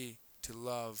got me to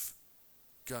love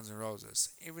Guns N' Roses,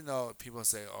 even though people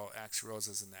say, "Oh, Axl Rose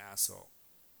is an asshole."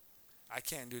 I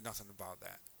can't do nothing about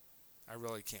that. I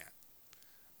really can't.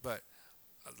 But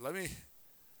let me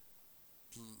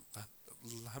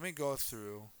go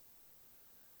through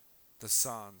the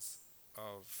songs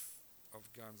of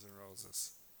Guns N'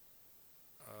 Roses.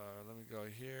 Let me go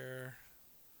here.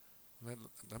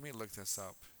 Let me look this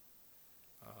up.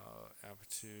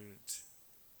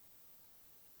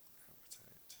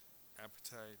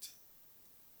 Appetite,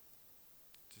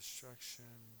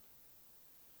 Destruction.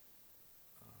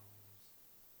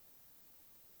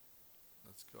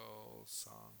 Let's go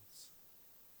songs.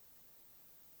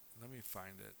 Let me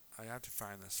find it. I have to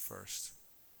find this first.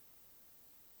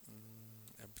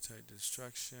 Appetite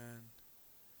Destruction.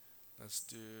 Let's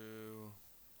do.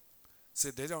 See,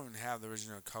 they don't even have the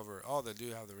original cover. Oh, they do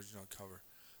have the original cover.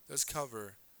 This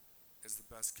cover is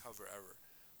the best cover ever.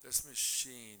 This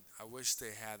machine, I wish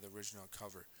they had the original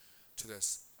cover to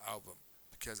this album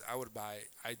because I would buy.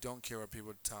 I don't care what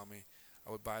people tell me.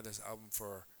 I would buy this album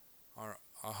for $100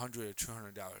 or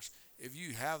 $200. If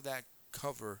you have that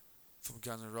cover from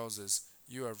Guns N' Roses,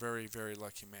 you are a very, very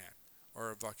lucky man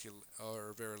or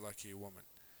a very lucky woman.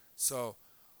 So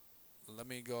let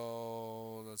me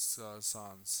go. Let's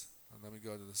songs. Let me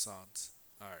go to the songs.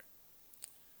 All right.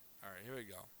 Here we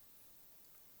go.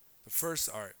 The first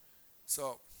art.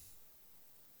 So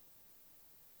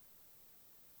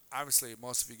obviously,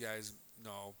 most of you guys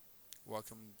know.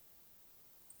 Welcome,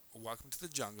 welcome to the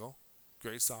jungle.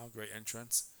 Great song, great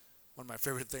entrance. One of my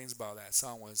favorite things about that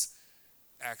song was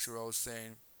Axl Rose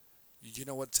saying, "You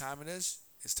know what time it is?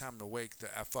 It's time to wake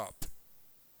the f up."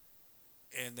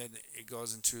 And then it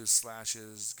goes into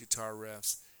Slash's guitar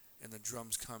riffs, and the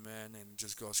drums come in, and it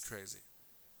just goes crazy.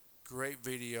 Great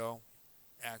video.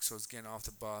 Axel's getting off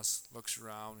the bus, looks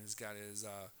around. He's got his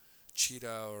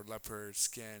cheetah or leopard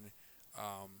skin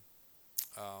um,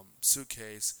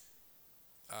 suitcase.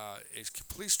 A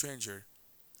complete stranger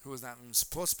who was not even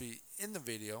supposed to be in the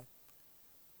video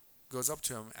goes up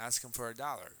to him, asks him for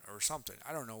 $1 or something.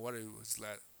 I don't know what it was.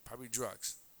 Probably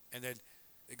drugs. And then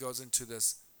it goes into the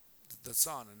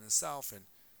song in itself,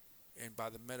 and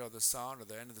by the middle of the song or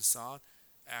the end of the song,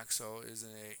 Axel is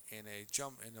in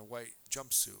a white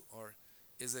jumpsuit, or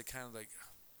is it kind of like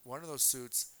one of those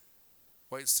suits,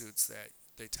 white suits that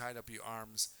they tied up your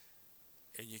arms,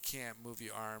 and you can't move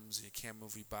your arms, you can't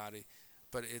move your body,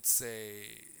 but it's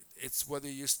what they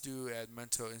used to do at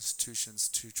mental institutions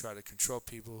to try to control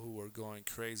people who were going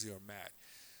crazy or mad.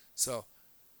 So,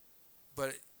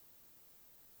 but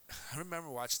I remember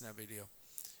watching that video,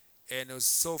 and it was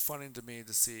so funny to me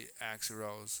to see Axl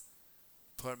Rose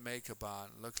put makeup on,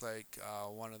 look like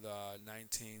one of the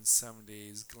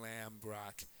 1970s glam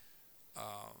rock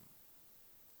um,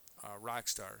 rock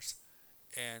stars.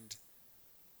 And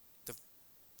the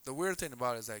the weird thing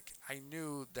about it is, like, I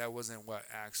knew that wasn't what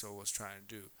Axl was trying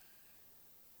to do,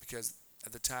 because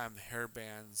at the time hair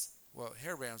bands were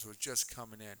just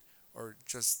coming in, or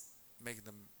just making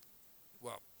them,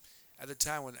 well, at the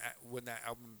time when that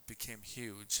album became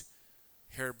huge,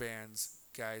 hair bands,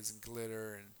 guys in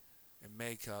glitter and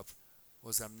makeup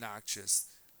was obnoxious.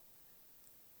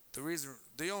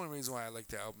 The only reason why I like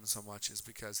the album so much is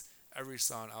because every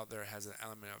song out there has an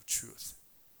element of truth.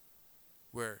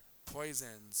 Where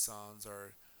Poison songs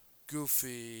are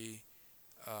goofy,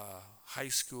 high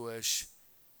schoolish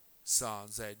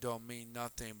songs that don't mean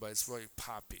nothing, but it's really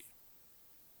poppy.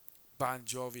 Bon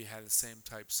Jovi had the same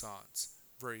type songs,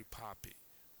 very poppy.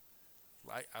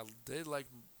 I did like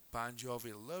Bon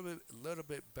Jovi a little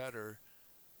bit better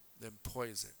than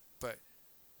Poison, but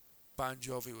Bon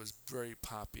Jovi was very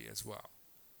poppy as well.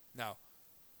 Now,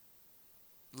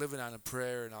 Living on a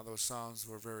Prayer and all those songs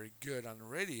were very good on the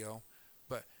radio,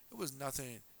 but it was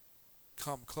nothing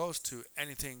come close to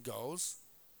Anything Goes.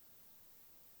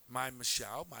 My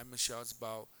Michelle is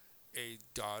about a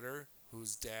daughter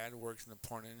whose dad works in the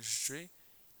porn industry,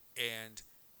 and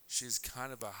she's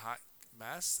kind of a hot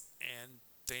mess, and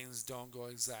things don't go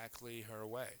exactly her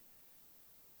way.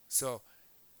 So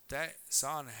that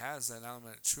song has an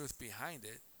element of truth behind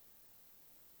it,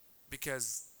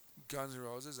 because Guns N'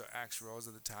 Roses, or Axl Rose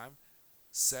at the time,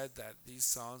 said that these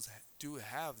songs do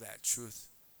have that truth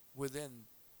within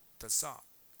the song.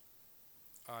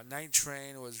 Night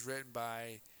Train was written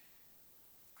by,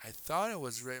 I thought it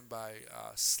was written by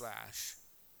Slash.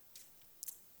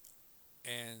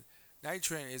 And Night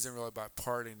Train isn't really about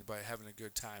partying, but having a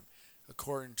good time,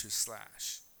 according to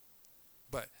Slash.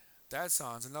 But that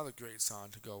song's another great song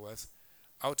to go with.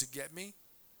 Out to Get Me,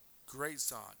 great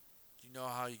song. You know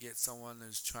how you get someone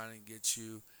who's trying to get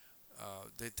you,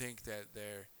 they think that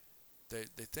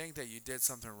they think that you did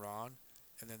something wrong,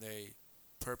 and then they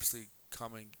purposely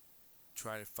come and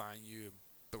try to find you and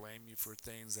blame you for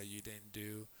things that you didn't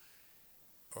do,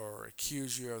 or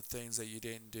accuse you of things that you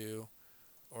didn't do,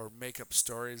 or make up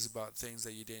stories about things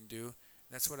that you didn't do.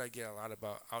 And that's what I get a lot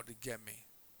about Out to Get Me.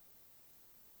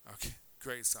 Okay,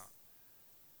 great song.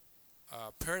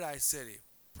 Paradise City,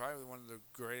 probably one of the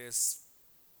greatest,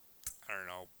 I don't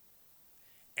know,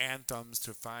 anthems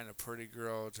to find a pretty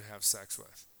girl to have sex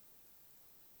with.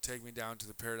 Take me down to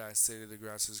the Paradise City, the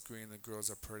grass is green, the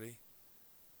girls are pretty.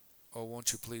 Oh,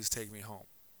 won't you please take me home?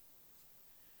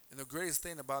 And the greatest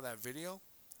thing about that video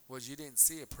was you didn't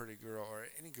see a pretty girl or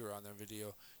any girl on that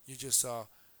video. You just saw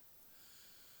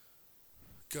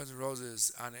Guns N'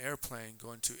 Roses on an airplane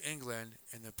going to England,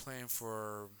 and they're playing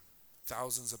for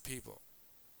thousands of people,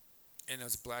 and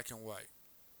it's black and white,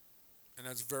 and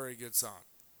that's a very good song.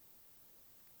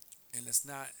 And it's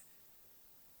not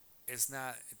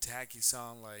a tacky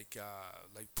song like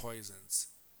Poison's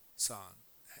song.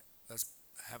 Let's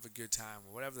have a good time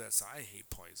or whatever that song. I hate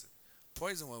Poison.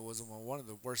 Poison was one of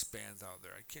the worst bands out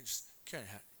there. I just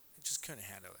couldn't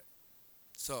handle it.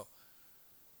 So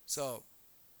so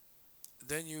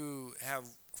then you have,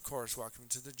 of course, Welcome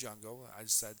to the Jungle. I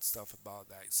said stuff about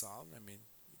that song. I mean,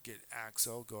 you get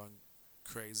Axel going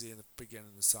crazy in the beginning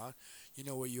of the song. You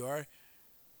know where you are.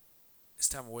 It's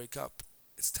time to wake up.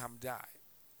 It's time to die.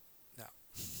 Now,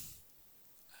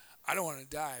 I don't want to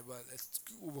die, but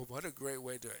what a great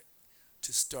way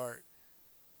to start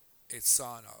a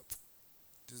song up.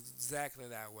 Just exactly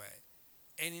that way.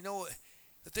 And you know what?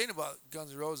 The thing about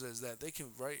Guns N' Roses is that they can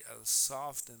write a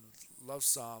soft and love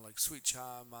song like "Sweet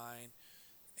Child of Mine"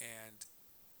 and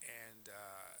and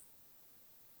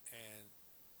and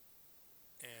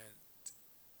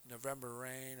and "November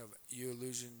Rain" of "You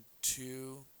Illusion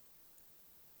 2."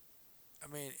 I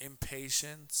mean,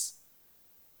 "Impatience."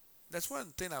 That's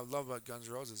one thing I love about Guns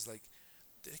N' Roses. Like,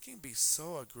 they can be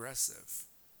so aggressive,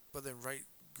 but then write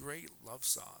great love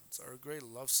songs or a great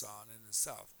love song in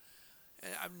itself.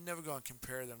 And I'm never going to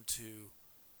compare them to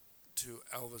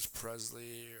Elvis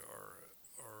Presley or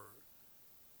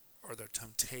their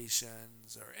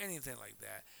Temptations or anything like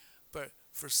that. But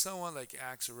for someone like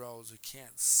Axl Rose who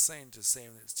can't sing to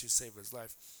save his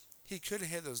life, he could have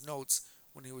hit those notes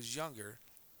when he was younger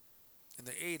in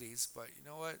the 80s. But you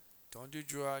know what? Don't do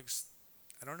drugs.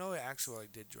 I don't know if Axl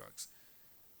like did drugs.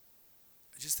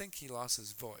 I just think he lost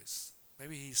his voice.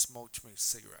 Maybe he smoked too many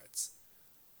cigarettes.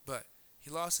 But he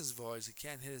lost his voice. He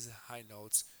can't hit his high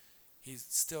notes. He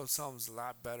still sounds a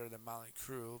lot better than Motley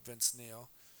Crue, Vince Neil.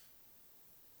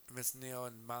 Vince Neil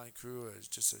and Motley Crue is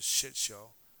just a shit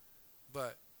show.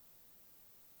 But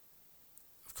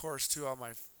of course, to all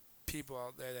my people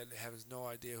out there that have no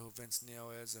idea who Vince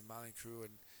Neil is and Motley Crue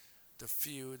and the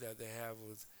feud that they have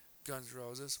with Guns N'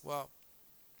 Roses, well,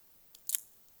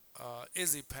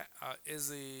 Izzy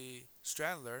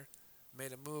Stradler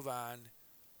made a move on,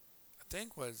 I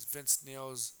think was Vince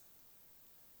Neil's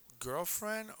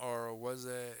girlfriend, or was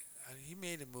it? He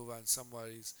made a move on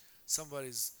somebody's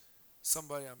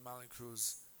somebody on Motley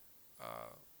Crue's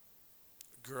uh,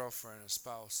 girlfriend or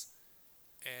spouse,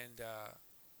 and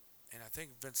I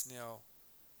think Vince Neil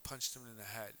punched him in the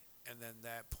head, and then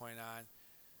that point on,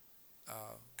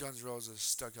 Guns N' Roses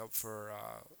stuck up for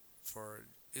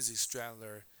Izzy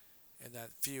Stradler, and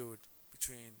that feud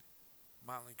between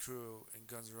Motley Crue and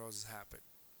Guns N' Roses happened.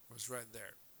 It was right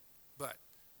there. But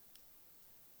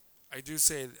I do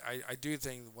think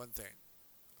one thing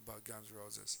about Guns N'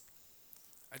 Roses.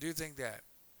 I do think that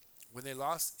when they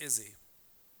lost Izzy,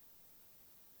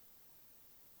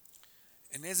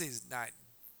 and Izzy's not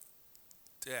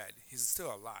dead, he's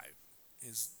still alive.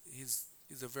 He's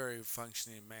a very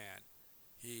functioning man.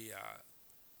 He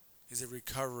he's a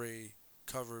recovered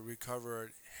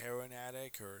heroin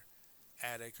addict, or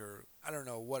I don't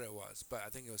know what it was, but I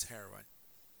think it was heroin.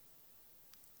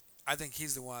 I think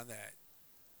he's the one that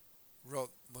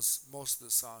wrote most of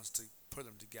the songs to put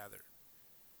them together.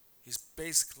 He's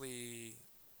basically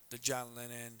the John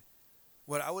Lennon.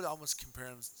 What I would almost compare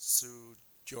him to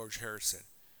George Harrison.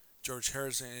 George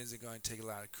Harrison isn't going to take a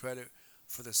lot of credit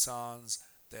for the songs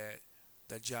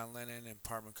that John Lennon and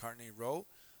Paul McCartney wrote,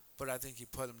 but I think he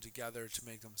put them together to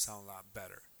make them sound a lot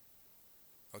better.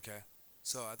 Okay,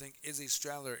 so I think Izzy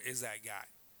Stradler is that guy,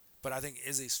 but I think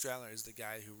Izzy Stradler is the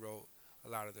guy who wrote a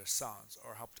lot of their songs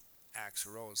or helped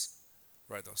Axl Rose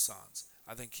write those songs.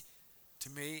 I think, to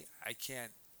me, I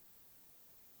can't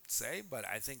say, but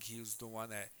I think he was the one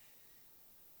that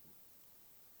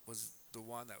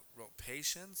wrote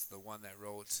Patience, the one that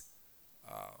wrote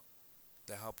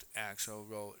that helped Axl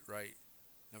write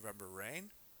November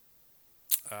Rain.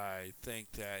 I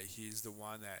think that he's the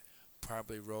one that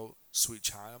probably wrote Sweet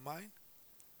Child of Mine.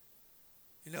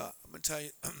 You know, I'm gonna tell you,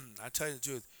 I tell you the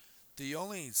truth. The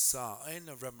only song in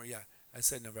November, yeah, I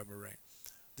said November Rain.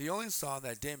 The only song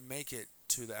that didn't make it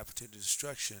to the Appetite of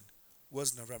Destruction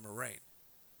was November Rain.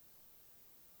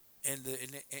 And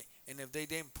if they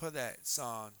didn't put that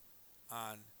song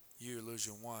on You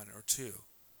Illusion 1 or 2,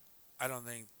 I don't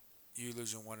think You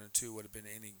Illusion 1 and 2 would have been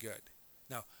any good.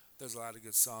 Now, there's a lot of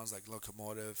good songs like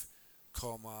Locomotive,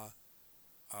 Coma,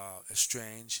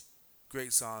 Estrange.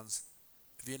 Great songs.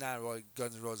 If you're not really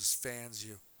Guns N' Roses fans,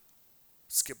 you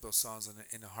skip those songs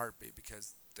in a heartbeat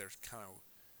because they're kind of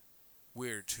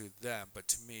weird to them, but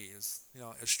to me, is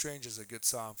 "As Strange" is a good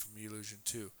song from Illusion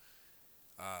too.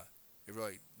 Uh, it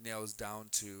really nails down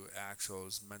to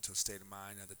Axl's mental state of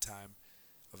mind at the time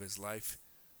of his life.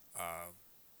 Uh,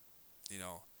 you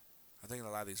know, I think a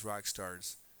lot of these rock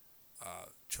stars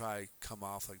try come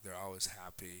off like they're always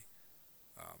happy,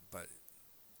 but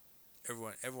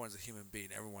everyone's a human being.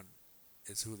 Everyone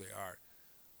is who they are.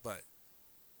 But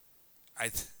I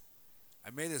th- I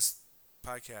made this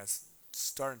podcast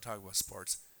starting to talk about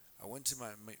sports. I went to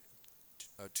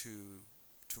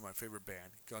to my favorite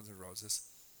band, Guns N' Roses.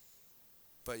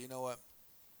 But you know what?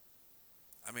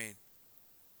 I mean,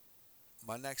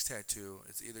 my next tattoo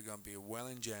is either gonna be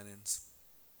Waylon Jennings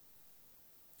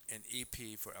and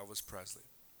EP for Elvis Presley.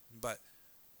 But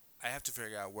I have to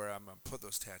figure out where I'm gonna put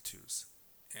those tattoos.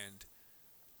 And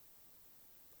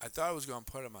I thought I was gonna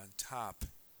put them on top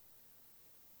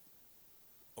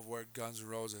of where Guns N'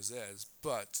 Roses is,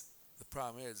 but the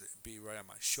problem is it'd be right on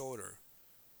my shoulder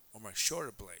or my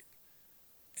shoulder blade,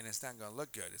 and it's not gonna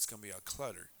look good. It's gonna be all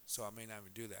cluttered, so I may not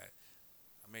even do that.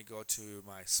 I may go to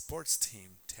my sports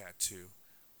team tattoo,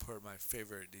 put my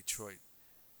favorite Detroit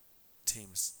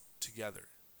teams together: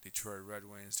 Detroit Red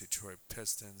Wings, Detroit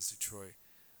Pistons, Detroit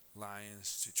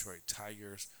Lions, Detroit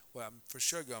Tigers. Well, I'm for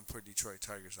sure gonna put Detroit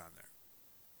Tigers on there,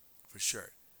 for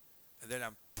sure. And then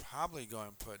I'm probably going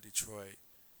to put Detroit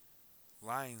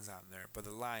Lions on there, but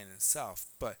the lion itself.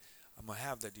 But I'm gonna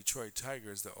have the Detroit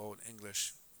Tigers, the old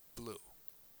English blue.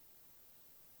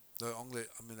 The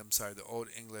old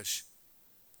English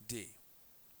D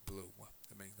blue. Well,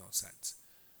 that makes no sense.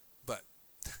 But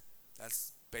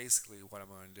that's basically what I'm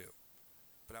gonna do.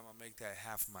 But I'm gonna make that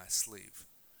half of my sleeve.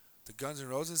 The Guns N'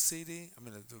 Roses CD.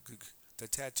 The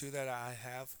tattoo that I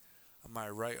have on my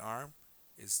right arm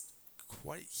is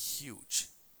quite huge.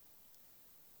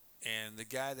 And the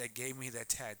guy that gave me that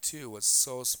tattoo was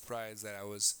so surprised that I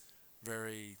was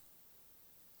very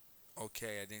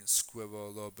okay. I didn't scribble a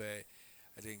little bit.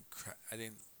 I didn't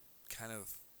kind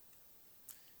of,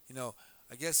 you know.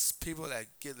 I guess people that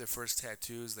get their first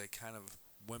tattoos, they kind of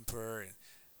whimper and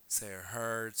say it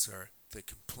hurts or they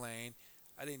complain.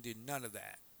 I didn't do none of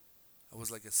that. I was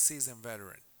like a seasoned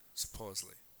veteran,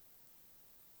 supposedly.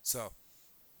 So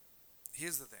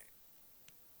here's the thing.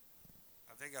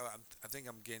 I think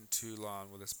I'm getting too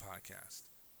long with this podcast,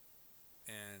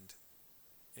 and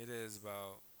it is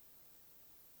about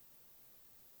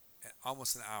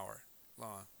almost an hour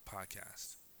long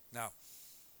podcast. Now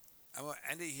I'm gonna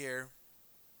end it here.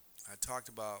 I talked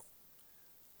about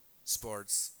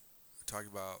sports. I talked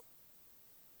about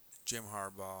Jim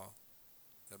Harbaugh,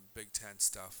 the Big Ten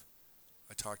stuff.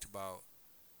 I talked about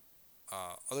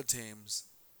other teams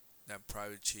that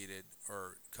probably cheated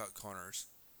or cut corners.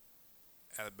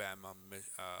 Alabama,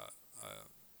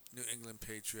 New England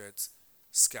Patriots,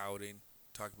 scouting.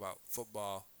 Talk about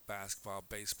football, basketball,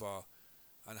 baseball,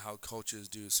 on how coaches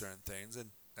do certain things,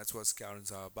 and that's what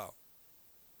scouting's all about.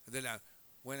 And then I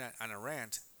went on a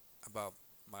rant about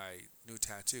my new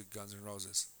tattoo, Guns N'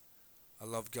 Roses. I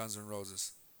love Guns N'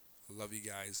 Roses. I love you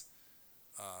guys.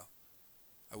 Uh,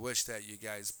 I wish that you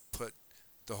guys put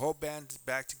the whole band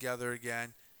back together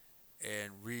again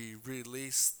and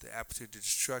re-release the Aptitude to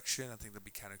Destruction. I think that'd be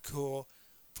kind of cool.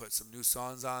 Put some new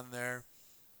songs on there.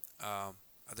 I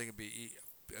think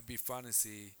it'd be fun to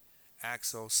see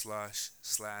Axel slash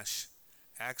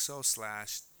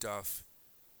Duff,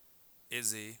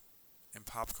 Izzy, and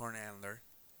Popcorn Antler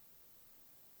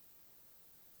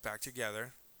back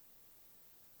together.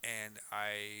 And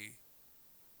I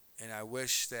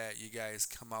wish that you guys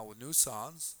come out with new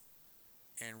songs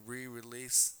and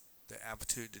re-release the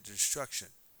Aptitude to Destruction.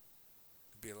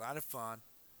 It'd be a lot of fun.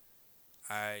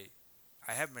 I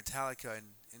I have Metallica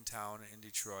in town in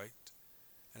Detroit,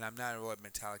 and I'm not a real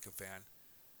Metallica fan.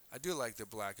 I do like the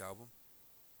Black Album,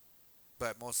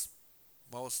 but most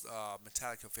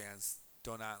Metallica fans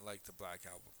do not like the Black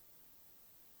Album.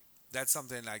 That's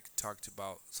something I could talk to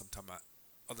about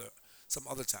other some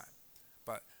other time.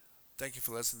 But thank you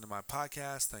for listening to my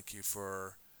podcast. Thank you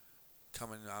for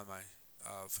coming on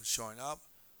for showing up.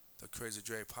 The Crazy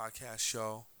Dre Podcast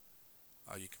Show.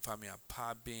 You can find me on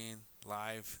Podbean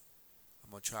live.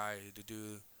 I'm gonna try to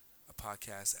do a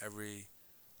podcast every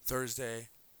Thursday,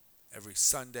 every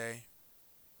Sunday,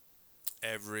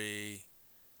 every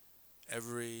I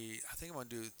think I'm gonna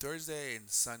do Thursday and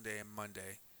Sunday and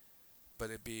Monday, but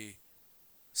it'd be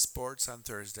sports on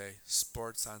Thursday,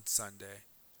 sports on Sunday.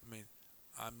 I mean,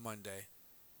 on Monday,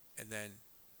 and then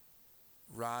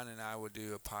Ron and I would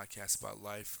do a podcast about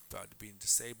life, about being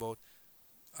disabled,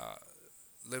 uh,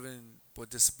 living with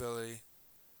disability,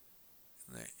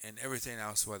 and everything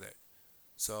else with it.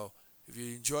 So if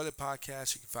you enjoy the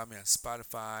podcast, you can find me on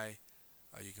Spotify,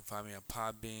 You can find me on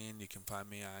Podbean. You can find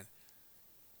me on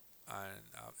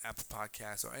Apple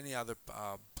Podcasts or any other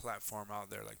platform out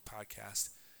there like podcast.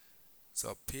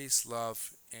 So peace,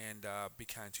 love, and be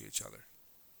kind to each other.